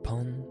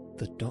thereupon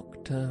the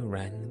doctor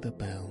rang the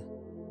bell.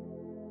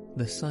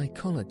 The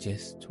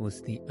psychologist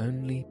was the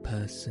only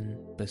person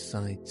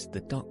besides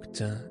the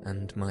doctor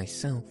and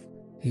myself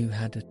who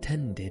had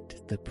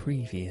attended the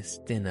previous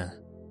dinner.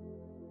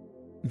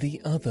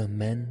 The other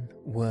men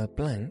were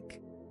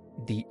Blank,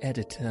 the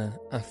editor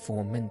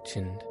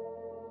aforementioned,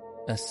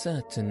 a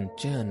certain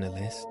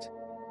journalist,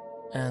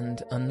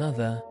 and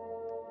another,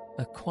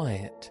 a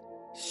quiet,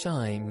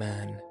 shy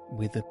man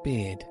with a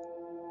beard,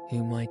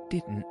 whom I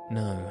didn't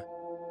know,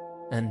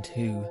 and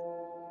who,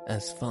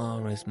 as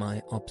far as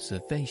my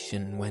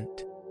observation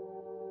went,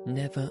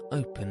 never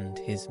opened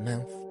his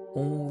mouth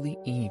all the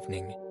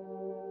evening.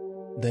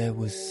 There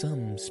was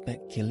some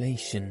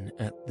speculation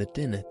at the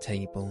dinner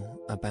table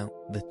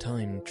about the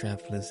time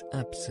traveller's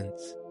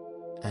absence,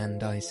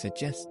 and I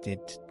suggested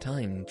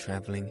time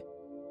travelling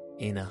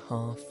in a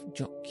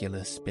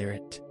half-jocular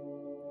spirit.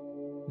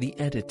 The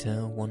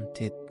editor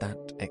wanted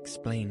that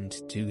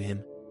explained to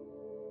him,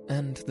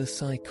 and the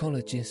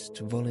psychologist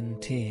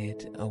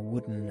volunteered a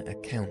wooden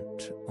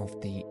account of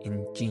the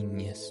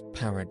ingenious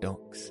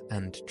paradox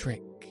and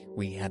trick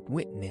we had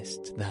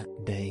witnessed that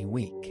day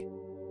week.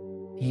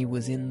 He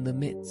was in the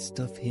midst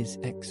of his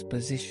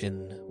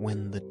exposition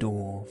when the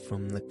door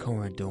from the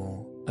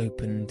corridor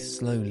opened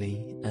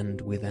slowly and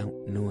without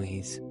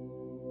noise.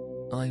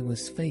 I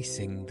was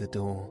facing the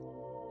door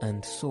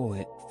and saw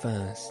it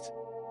first.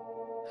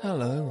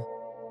 "Hello,"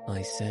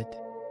 I said,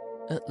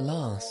 "at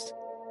last,"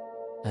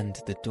 and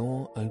the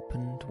door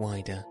opened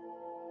wider,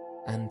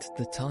 and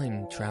the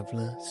time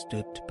traveller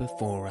stood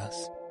before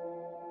us.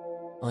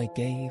 I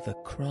gave a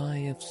cry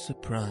of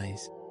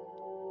surprise.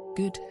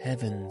 "Good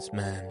heavens,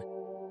 man,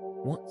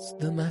 what's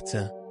the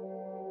matter?"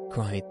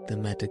 cried the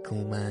medical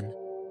man,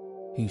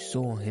 who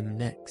saw him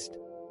next,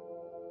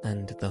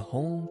 and the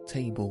whole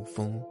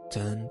tableful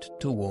turned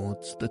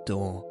towards the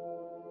door.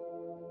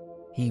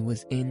 He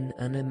was in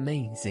an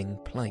amazing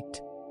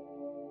plight.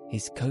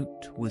 His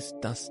coat was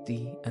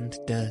dusty and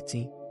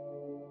dirty,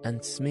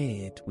 and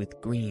smeared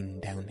with green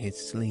down his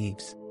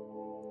sleeves,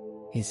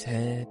 his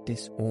hair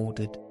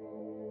disordered,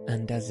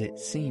 and as it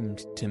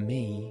seemed to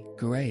me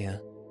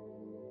greyer,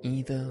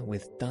 either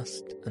with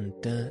dust and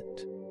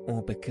dirt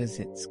or because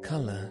its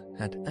colour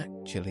had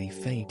actually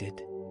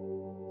faded.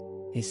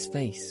 His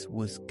face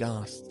was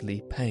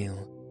ghastly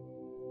pale.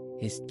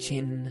 His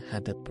chin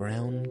had a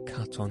brown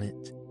cut on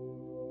it,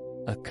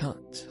 a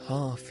cut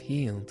half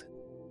healed.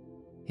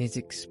 His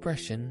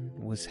expression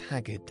was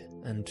haggard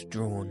and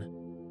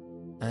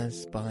drawn,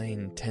 as by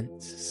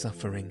intense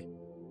suffering.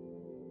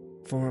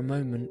 For a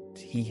moment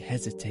he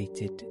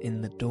hesitated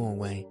in the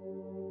doorway,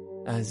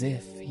 as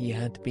if he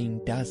had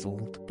been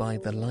dazzled by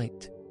the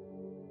light.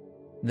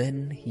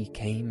 Then he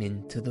came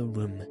into the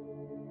room.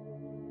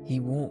 He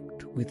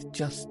walked with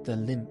just a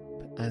limp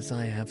as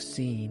I have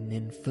seen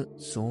in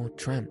footsore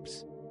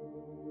tramps.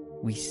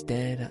 We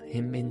stared at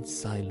him in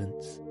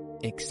silence,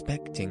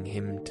 expecting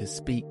him to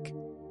speak.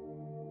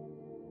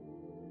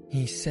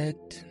 He said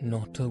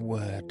not a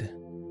word,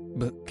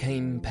 but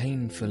came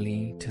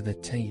painfully to the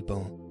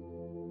table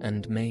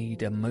and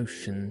made a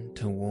motion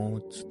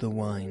towards the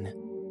wine.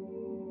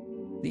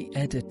 The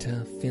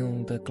editor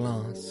filled a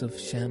glass of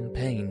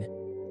champagne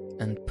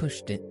and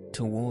pushed it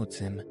towards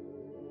him.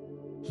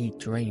 He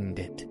drained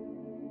it,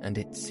 and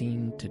it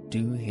seemed to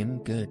do him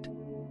good,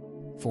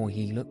 for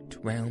he looked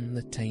round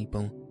the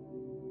table,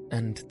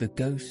 and the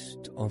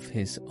ghost of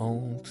his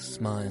old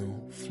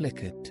smile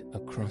flickered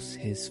across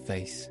his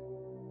face.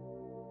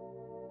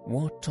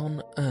 "What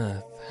on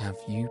earth have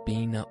you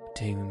been up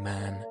to,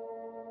 man?"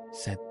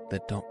 said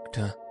the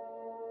doctor.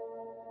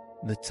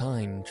 The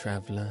time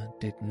traveller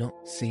did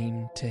not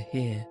seem to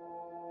hear.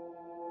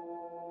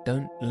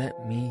 "Don't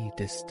let me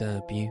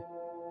disturb you,"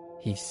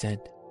 he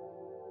said,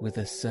 with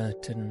a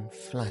certain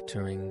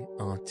flattering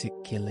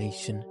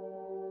articulation.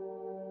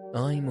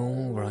 "I'm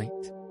all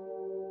right."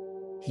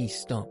 He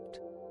stopped,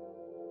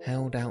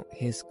 held out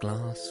his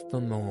glass for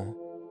more,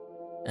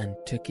 and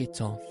took it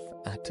off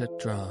at a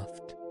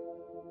draught.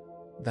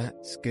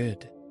 "That's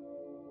good,"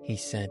 he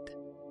said.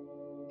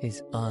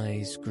 His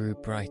eyes grew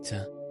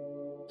brighter,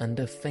 and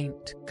a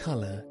faint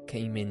colour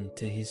came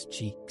into his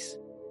cheeks.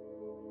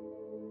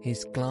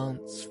 His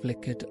glance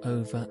flickered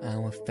over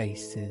our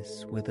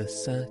faces with a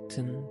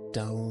certain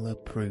dull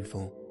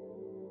approval,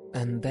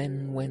 and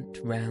then went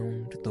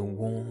round the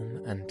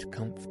warm and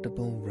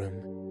comfortable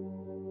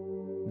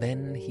room.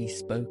 Then he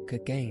spoke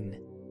again,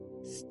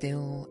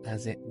 still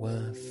as it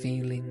were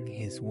feeling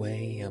his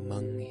way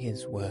among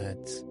his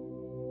words.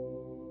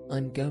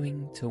 "I'm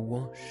going to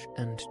wash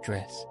and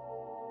dress,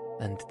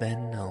 and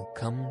then I'll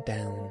come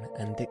down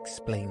and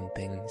explain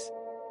things.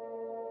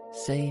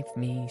 Save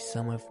me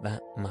some of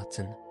that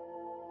mutton.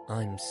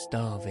 I'm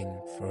starving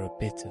for a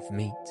bit of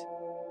meat."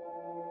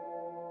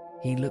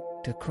 He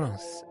looked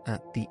across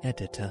at the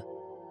editor,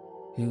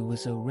 who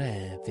was a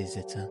rare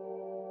visitor,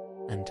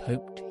 and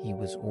hoped he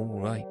was all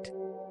right.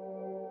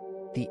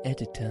 The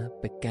editor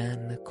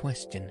began a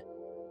question.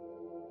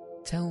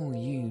 "Tell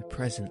you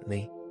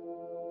presently,"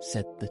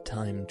 said the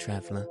time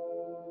traveller.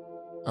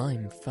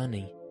 "I'm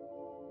funny.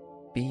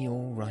 Be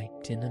all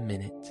right in a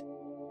minute."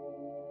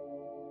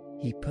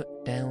 He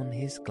put down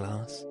his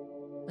glass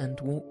and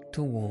walked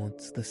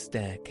towards the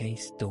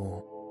staircase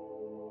door.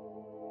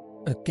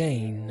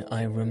 Again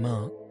I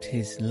remarked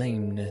his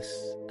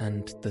lameness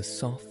and the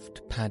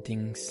soft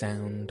padding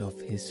sound of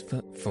his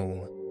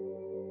footfall,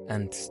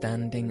 and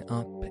standing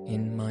up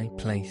in my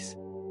place,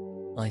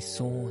 I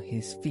saw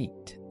his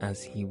feet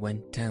as he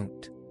went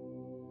out.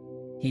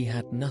 He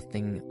had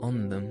nothing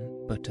on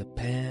them but a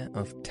pair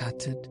of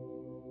tattered,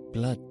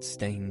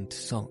 blood-stained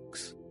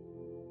socks.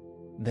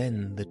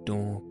 Then the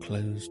door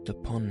closed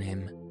upon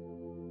him.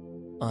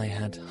 I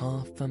had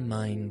half a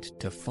mind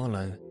to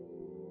follow,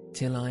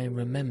 till I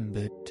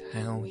remembered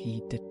how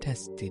he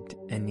detested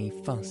any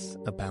fuss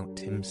about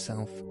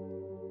himself.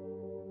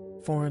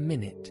 For a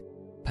minute,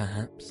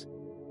 perhaps,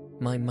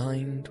 my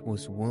mind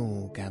was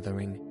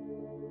wool-gathering.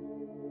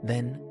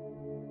 Then,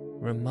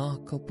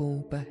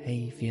 remarkable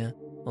behaviour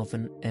of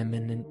an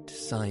eminent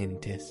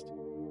scientist,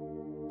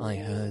 I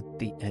heard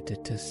the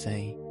editor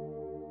say,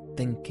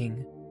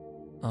 thinking,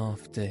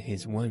 after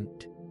his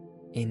wont,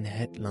 in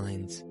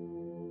headlines,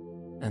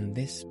 and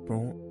this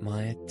brought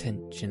my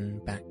attention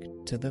back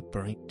to the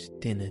bright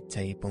dinner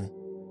table.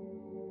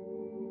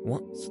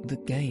 "What's the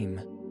game?"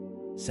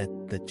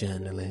 said the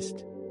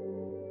journalist.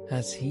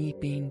 "Has he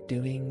been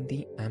doing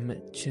the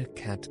amateur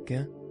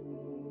Khadga?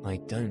 I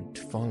don't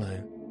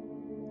follow."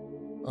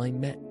 I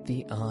met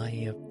the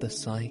eye of the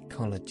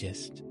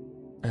psychologist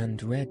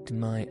and read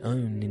my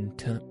own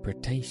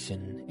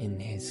interpretation in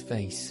his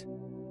face.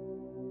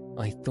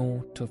 I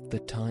thought of the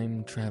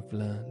time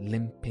traveller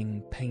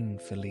limping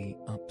painfully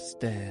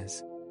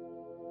upstairs.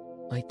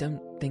 I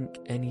don't think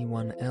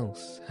anyone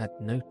else had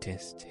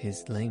noticed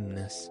his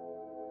lameness.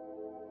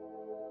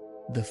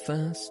 The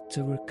first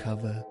to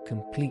recover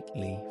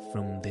completely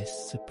from this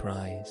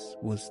surprise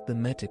was the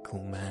medical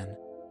man,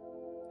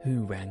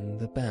 who rang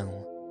the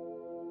bell.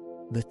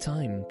 The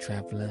time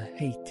traveller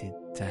hated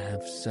to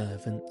have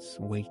servants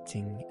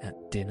waiting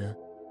at dinner,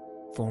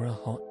 for a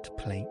hot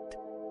plate.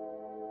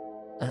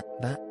 At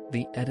that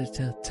the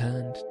editor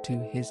turned to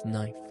his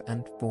knife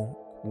and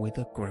fork with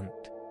a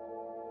grunt,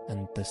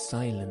 and the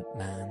silent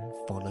man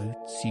followed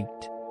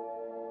suit.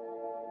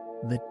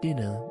 The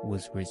dinner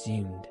was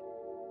resumed.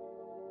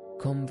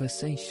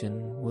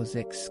 Conversation was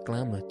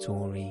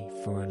exclamatory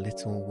for a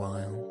little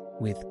while,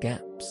 with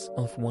gaps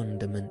of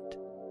wonderment,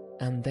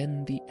 and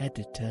then the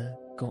editor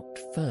got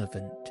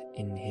fervent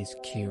in his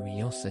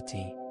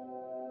curiosity.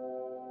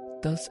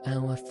 Does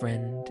our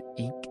friend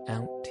eke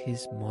out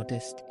his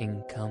modest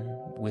income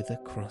with a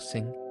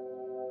crossing,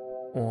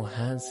 or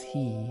has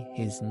he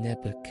his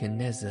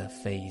Nebuchadnezzar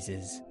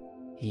phases?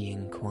 He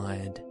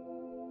inquired.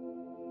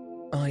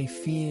 I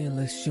feel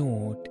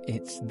assured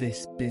it's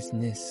this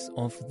business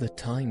of the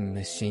time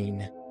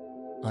machine,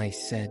 I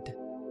said,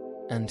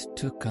 and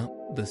took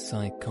up the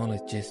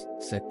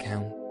psychologist's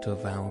account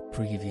of our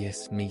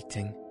previous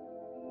meeting.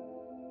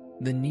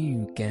 The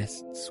new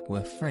guests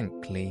were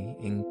frankly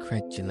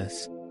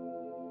incredulous.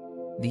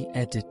 The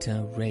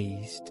editor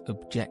raised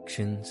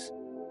objections.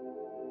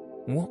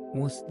 What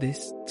was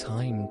this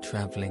time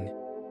travelling?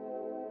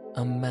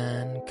 A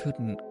man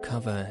couldn't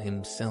cover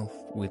himself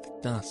with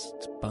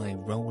dust by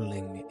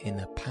rolling in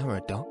a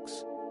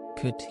paradox,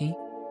 could he?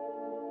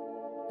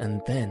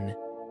 And then,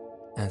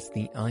 as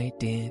the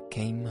idea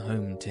came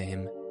home to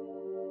him,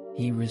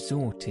 he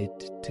resorted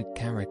to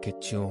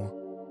caricature.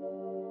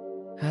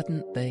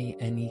 Hadn't they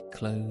any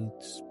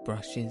clothes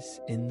brushes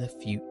in the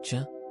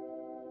future?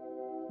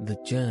 The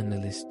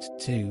journalist,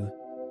 too,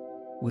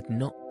 would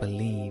not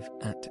believe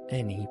at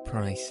any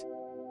price,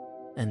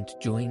 and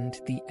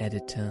joined the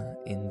editor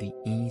in the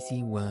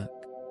easy work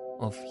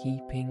of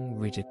heaping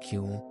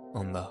ridicule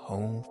on the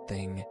whole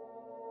thing.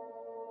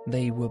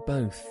 They were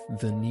both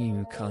the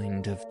new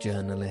kind of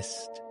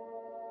journalist,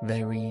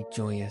 very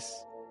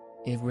joyous,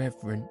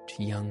 irreverent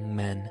young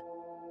men.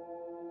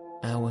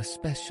 Our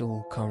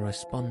special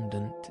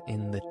correspondent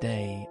in the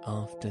Day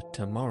After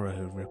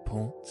Tomorrow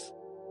reports,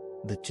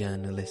 the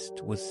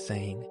journalist was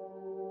saying,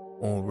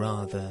 or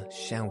rather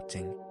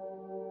shouting,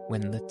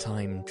 when the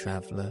time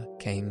traveller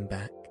came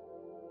back.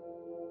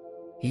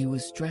 He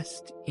was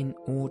dressed in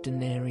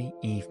ordinary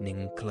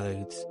evening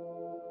clothes,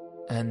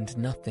 and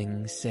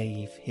nothing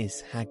save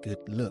his haggard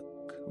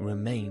look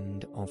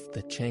remained of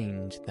the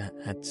change that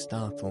had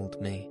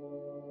startled me.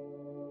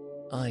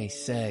 I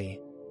say,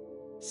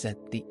 said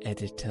the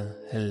editor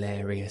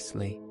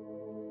hilariously,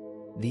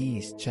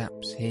 these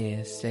chaps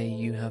here say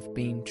you have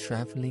been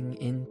travelling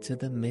into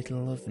the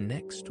middle of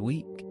next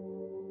week.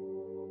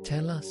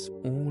 Tell us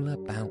all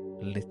about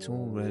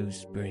Little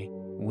Rosebery,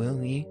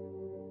 will you?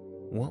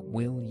 What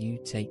will you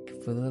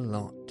take for the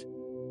lot?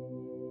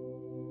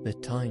 The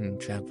time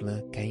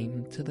traveller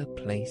came to the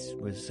place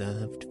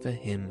reserved for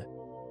him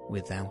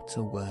without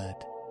a word.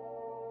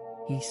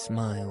 He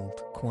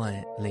smiled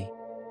quietly,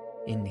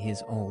 in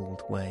his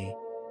old way.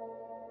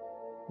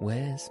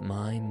 Where's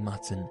my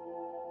mutton?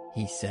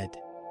 He said.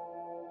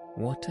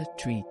 What a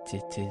treat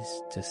it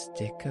is to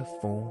stick a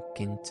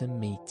fork into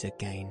meat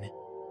again.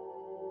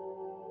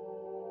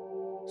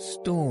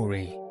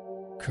 Story,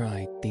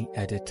 cried the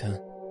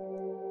editor.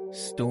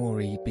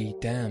 Story be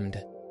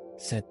damned,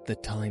 said the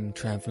time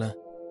traveller.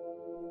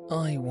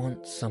 I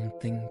want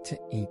something to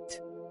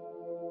eat.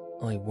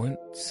 I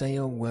won't say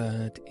a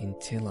word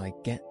until I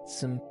get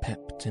some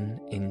pepton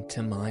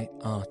into my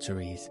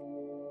arteries.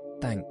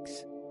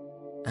 Thanks.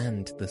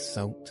 And the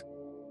salt.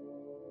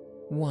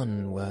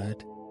 One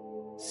word,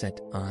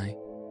 said I.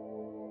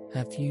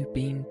 Have you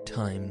been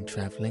time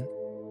travelling?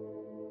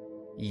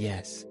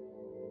 Yes,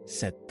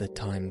 said the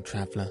time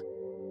traveller,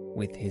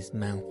 with his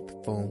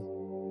mouth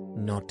full,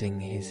 nodding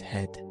his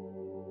head.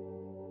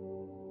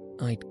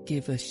 I'd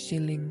give a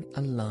shilling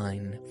a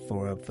line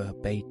for a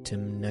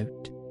verbatim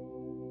note,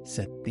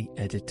 said the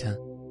editor.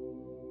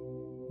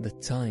 The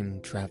time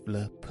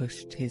traveller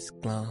pushed his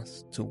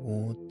glass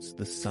towards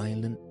the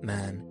silent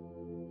man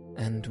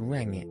and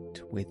rang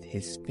it with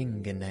his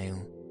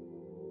fingernail,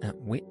 at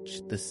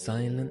which the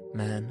silent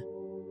man,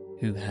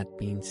 who had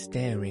been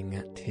staring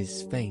at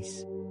his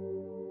face,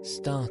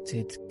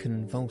 started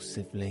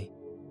convulsively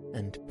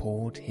and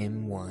poured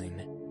him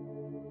wine.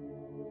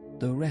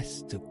 The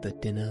rest of the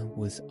dinner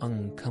was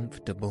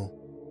uncomfortable.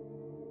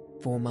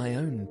 For my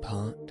own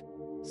part,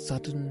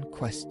 sudden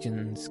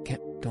questions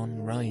kept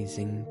on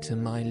rising to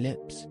my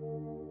lips,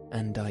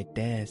 and I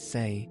dare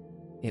say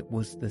it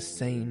was the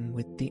same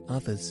with the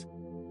others.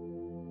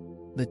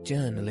 The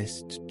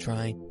journalist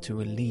tried to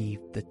relieve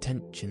the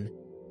tension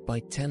by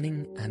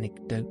telling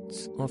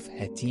anecdotes of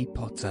Hetty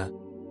Potter.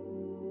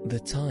 The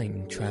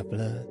time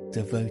traveller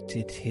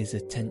devoted his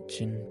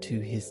attention to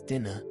his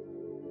dinner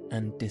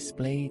and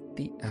displayed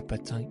the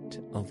appetite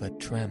of a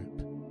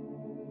tramp.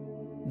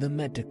 The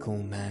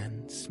medical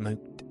man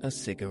smoked a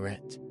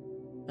cigarette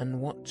and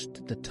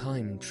watched the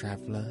time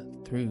traveller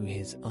through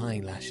his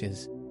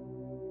eyelashes.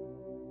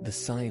 The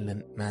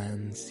silent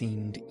man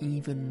seemed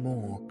even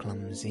more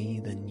clumsy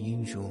than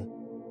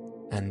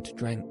usual, and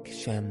drank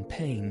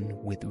champagne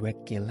with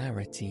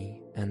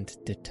regularity and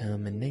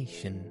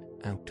determination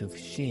out of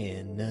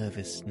sheer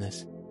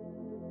nervousness.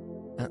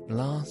 At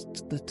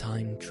last the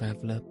time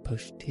traveller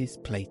pushed his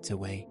plate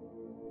away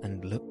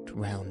and looked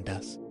round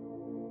us.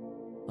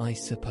 "I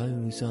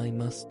suppose I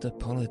must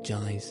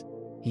apologize,"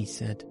 he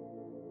said.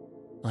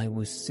 "I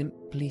was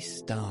simply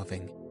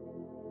starving."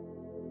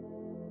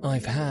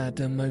 "I've had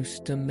a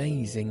most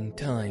amazing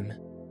time."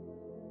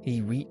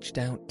 He reached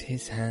out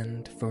his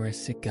hand for a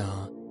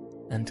cigar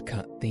and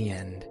cut the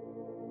end.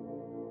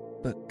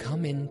 "But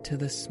come into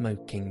the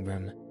smoking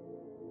room.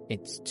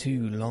 It's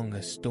too long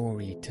a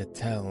story to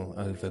tell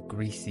over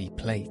greasy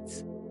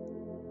plates."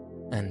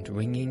 And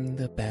ringing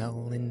the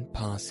bell in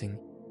passing,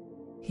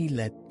 he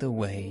led the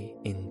way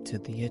into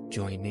the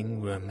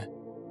adjoining room.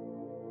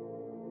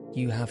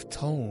 "You have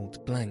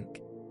told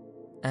Blank,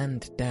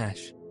 and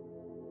Dash,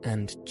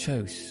 and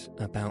Chose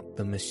about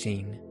the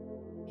machine,"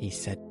 he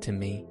said to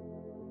me,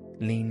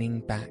 leaning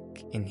back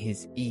in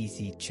his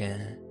easy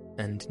chair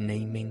and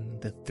naming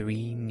the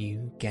 3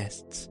 new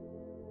guests.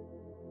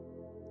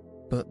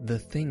 "But the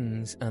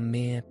thing's a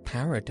mere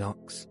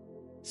paradox,"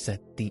 said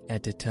the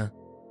editor.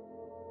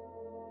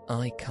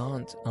 "I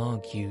can't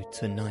argue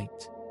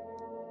tonight.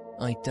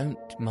 I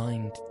don't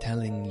mind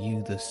telling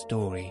you the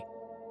story,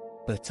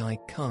 but I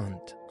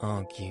can't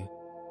argue.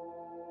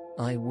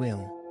 I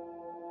will,"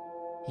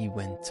 he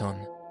went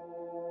on,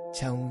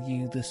 "tell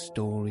you the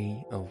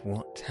story of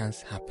what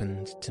has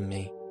happened to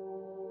me,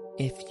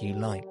 if you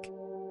like,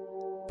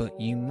 but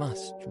you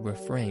must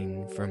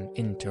refrain from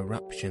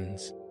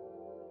interruptions.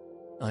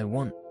 I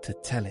want to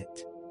tell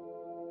it,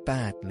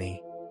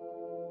 badly.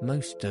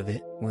 Most of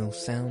it will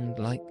sound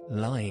like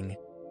lying.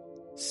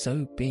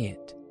 So be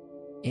it.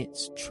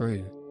 It's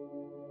true,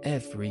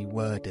 every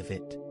word of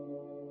it,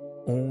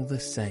 all the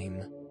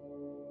same."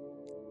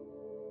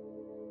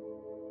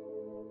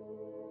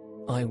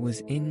 I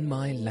was in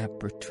my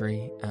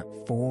laboratory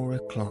at 4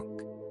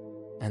 o'clock,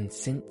 and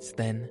since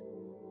then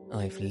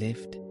I've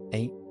lived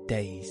 8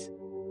 days.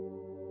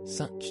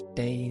 Such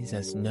days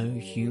as no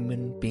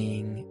human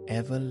being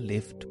ever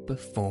lived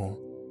before.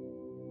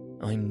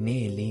 I'm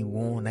nearly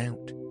worn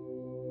out,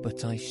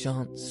 but I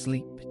shan't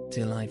sleep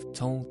till I've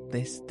told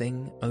this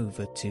thing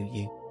over to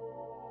you.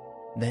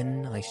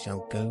 Then I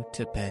shall go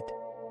to bed,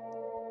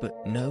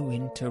 but no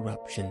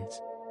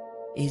interruptions.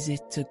 Is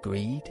it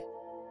agreed?"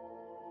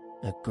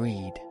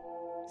 "Agreed,"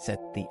 said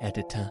the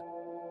editor,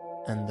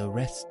 and the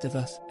rest of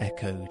us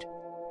echoed,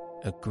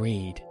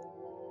 "Agreed."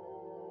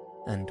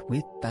 And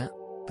with that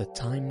the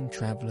time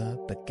traveller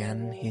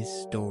began his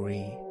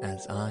story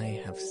as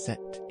I have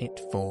set it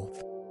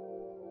forth.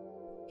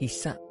 He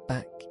sat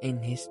back in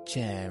his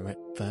chair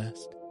at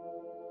first,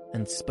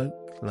 and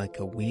spoke like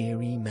a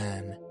weary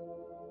man.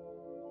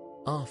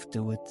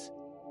 Afterwards,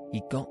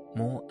 he got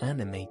more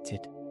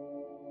animated.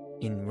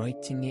 In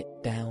writing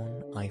it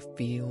down, I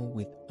feel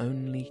with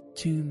only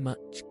too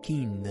much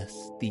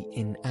keenness the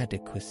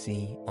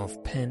inadequacy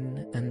of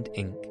pen and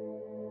ink,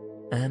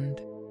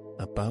 and,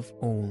 above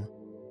all,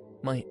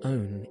 my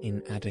own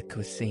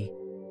inadequacy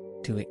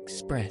to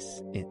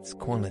express its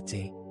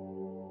quality.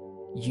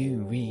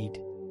 You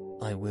read,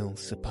 I will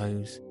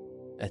suppose,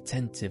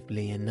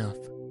 attentively enough,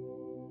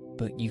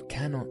 but you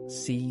cannot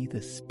see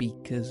the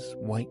speaker's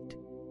white,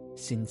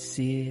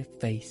 sincere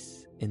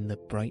face in the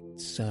bright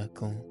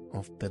circle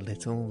of the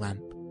little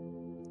lamp,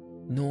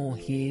 nor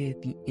hear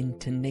the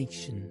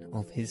intonation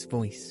of his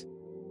voice.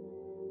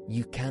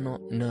 You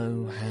cannot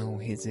know how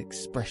his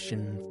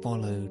expression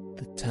followed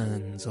the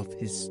turns of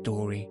his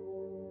story.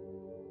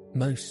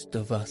 Most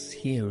of us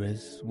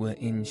hearers were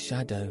in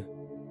shadow,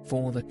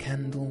 for the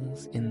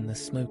candles in the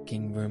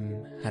smoking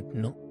room had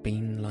not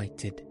been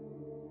lighted,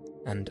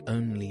 and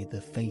only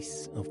the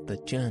face of the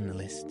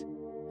journalist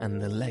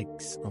and the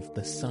legs of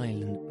the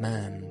silent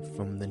man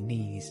from the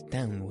knees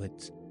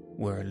downwards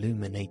were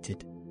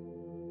illuminated.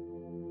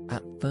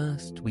 At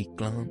first we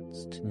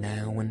glanced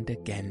now and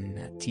again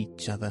at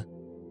each other.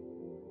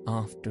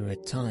 After a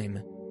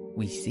time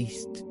we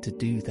ceased to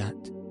do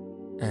that,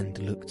 and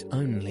looked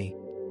only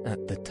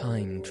at the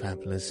time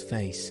traveller's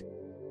face.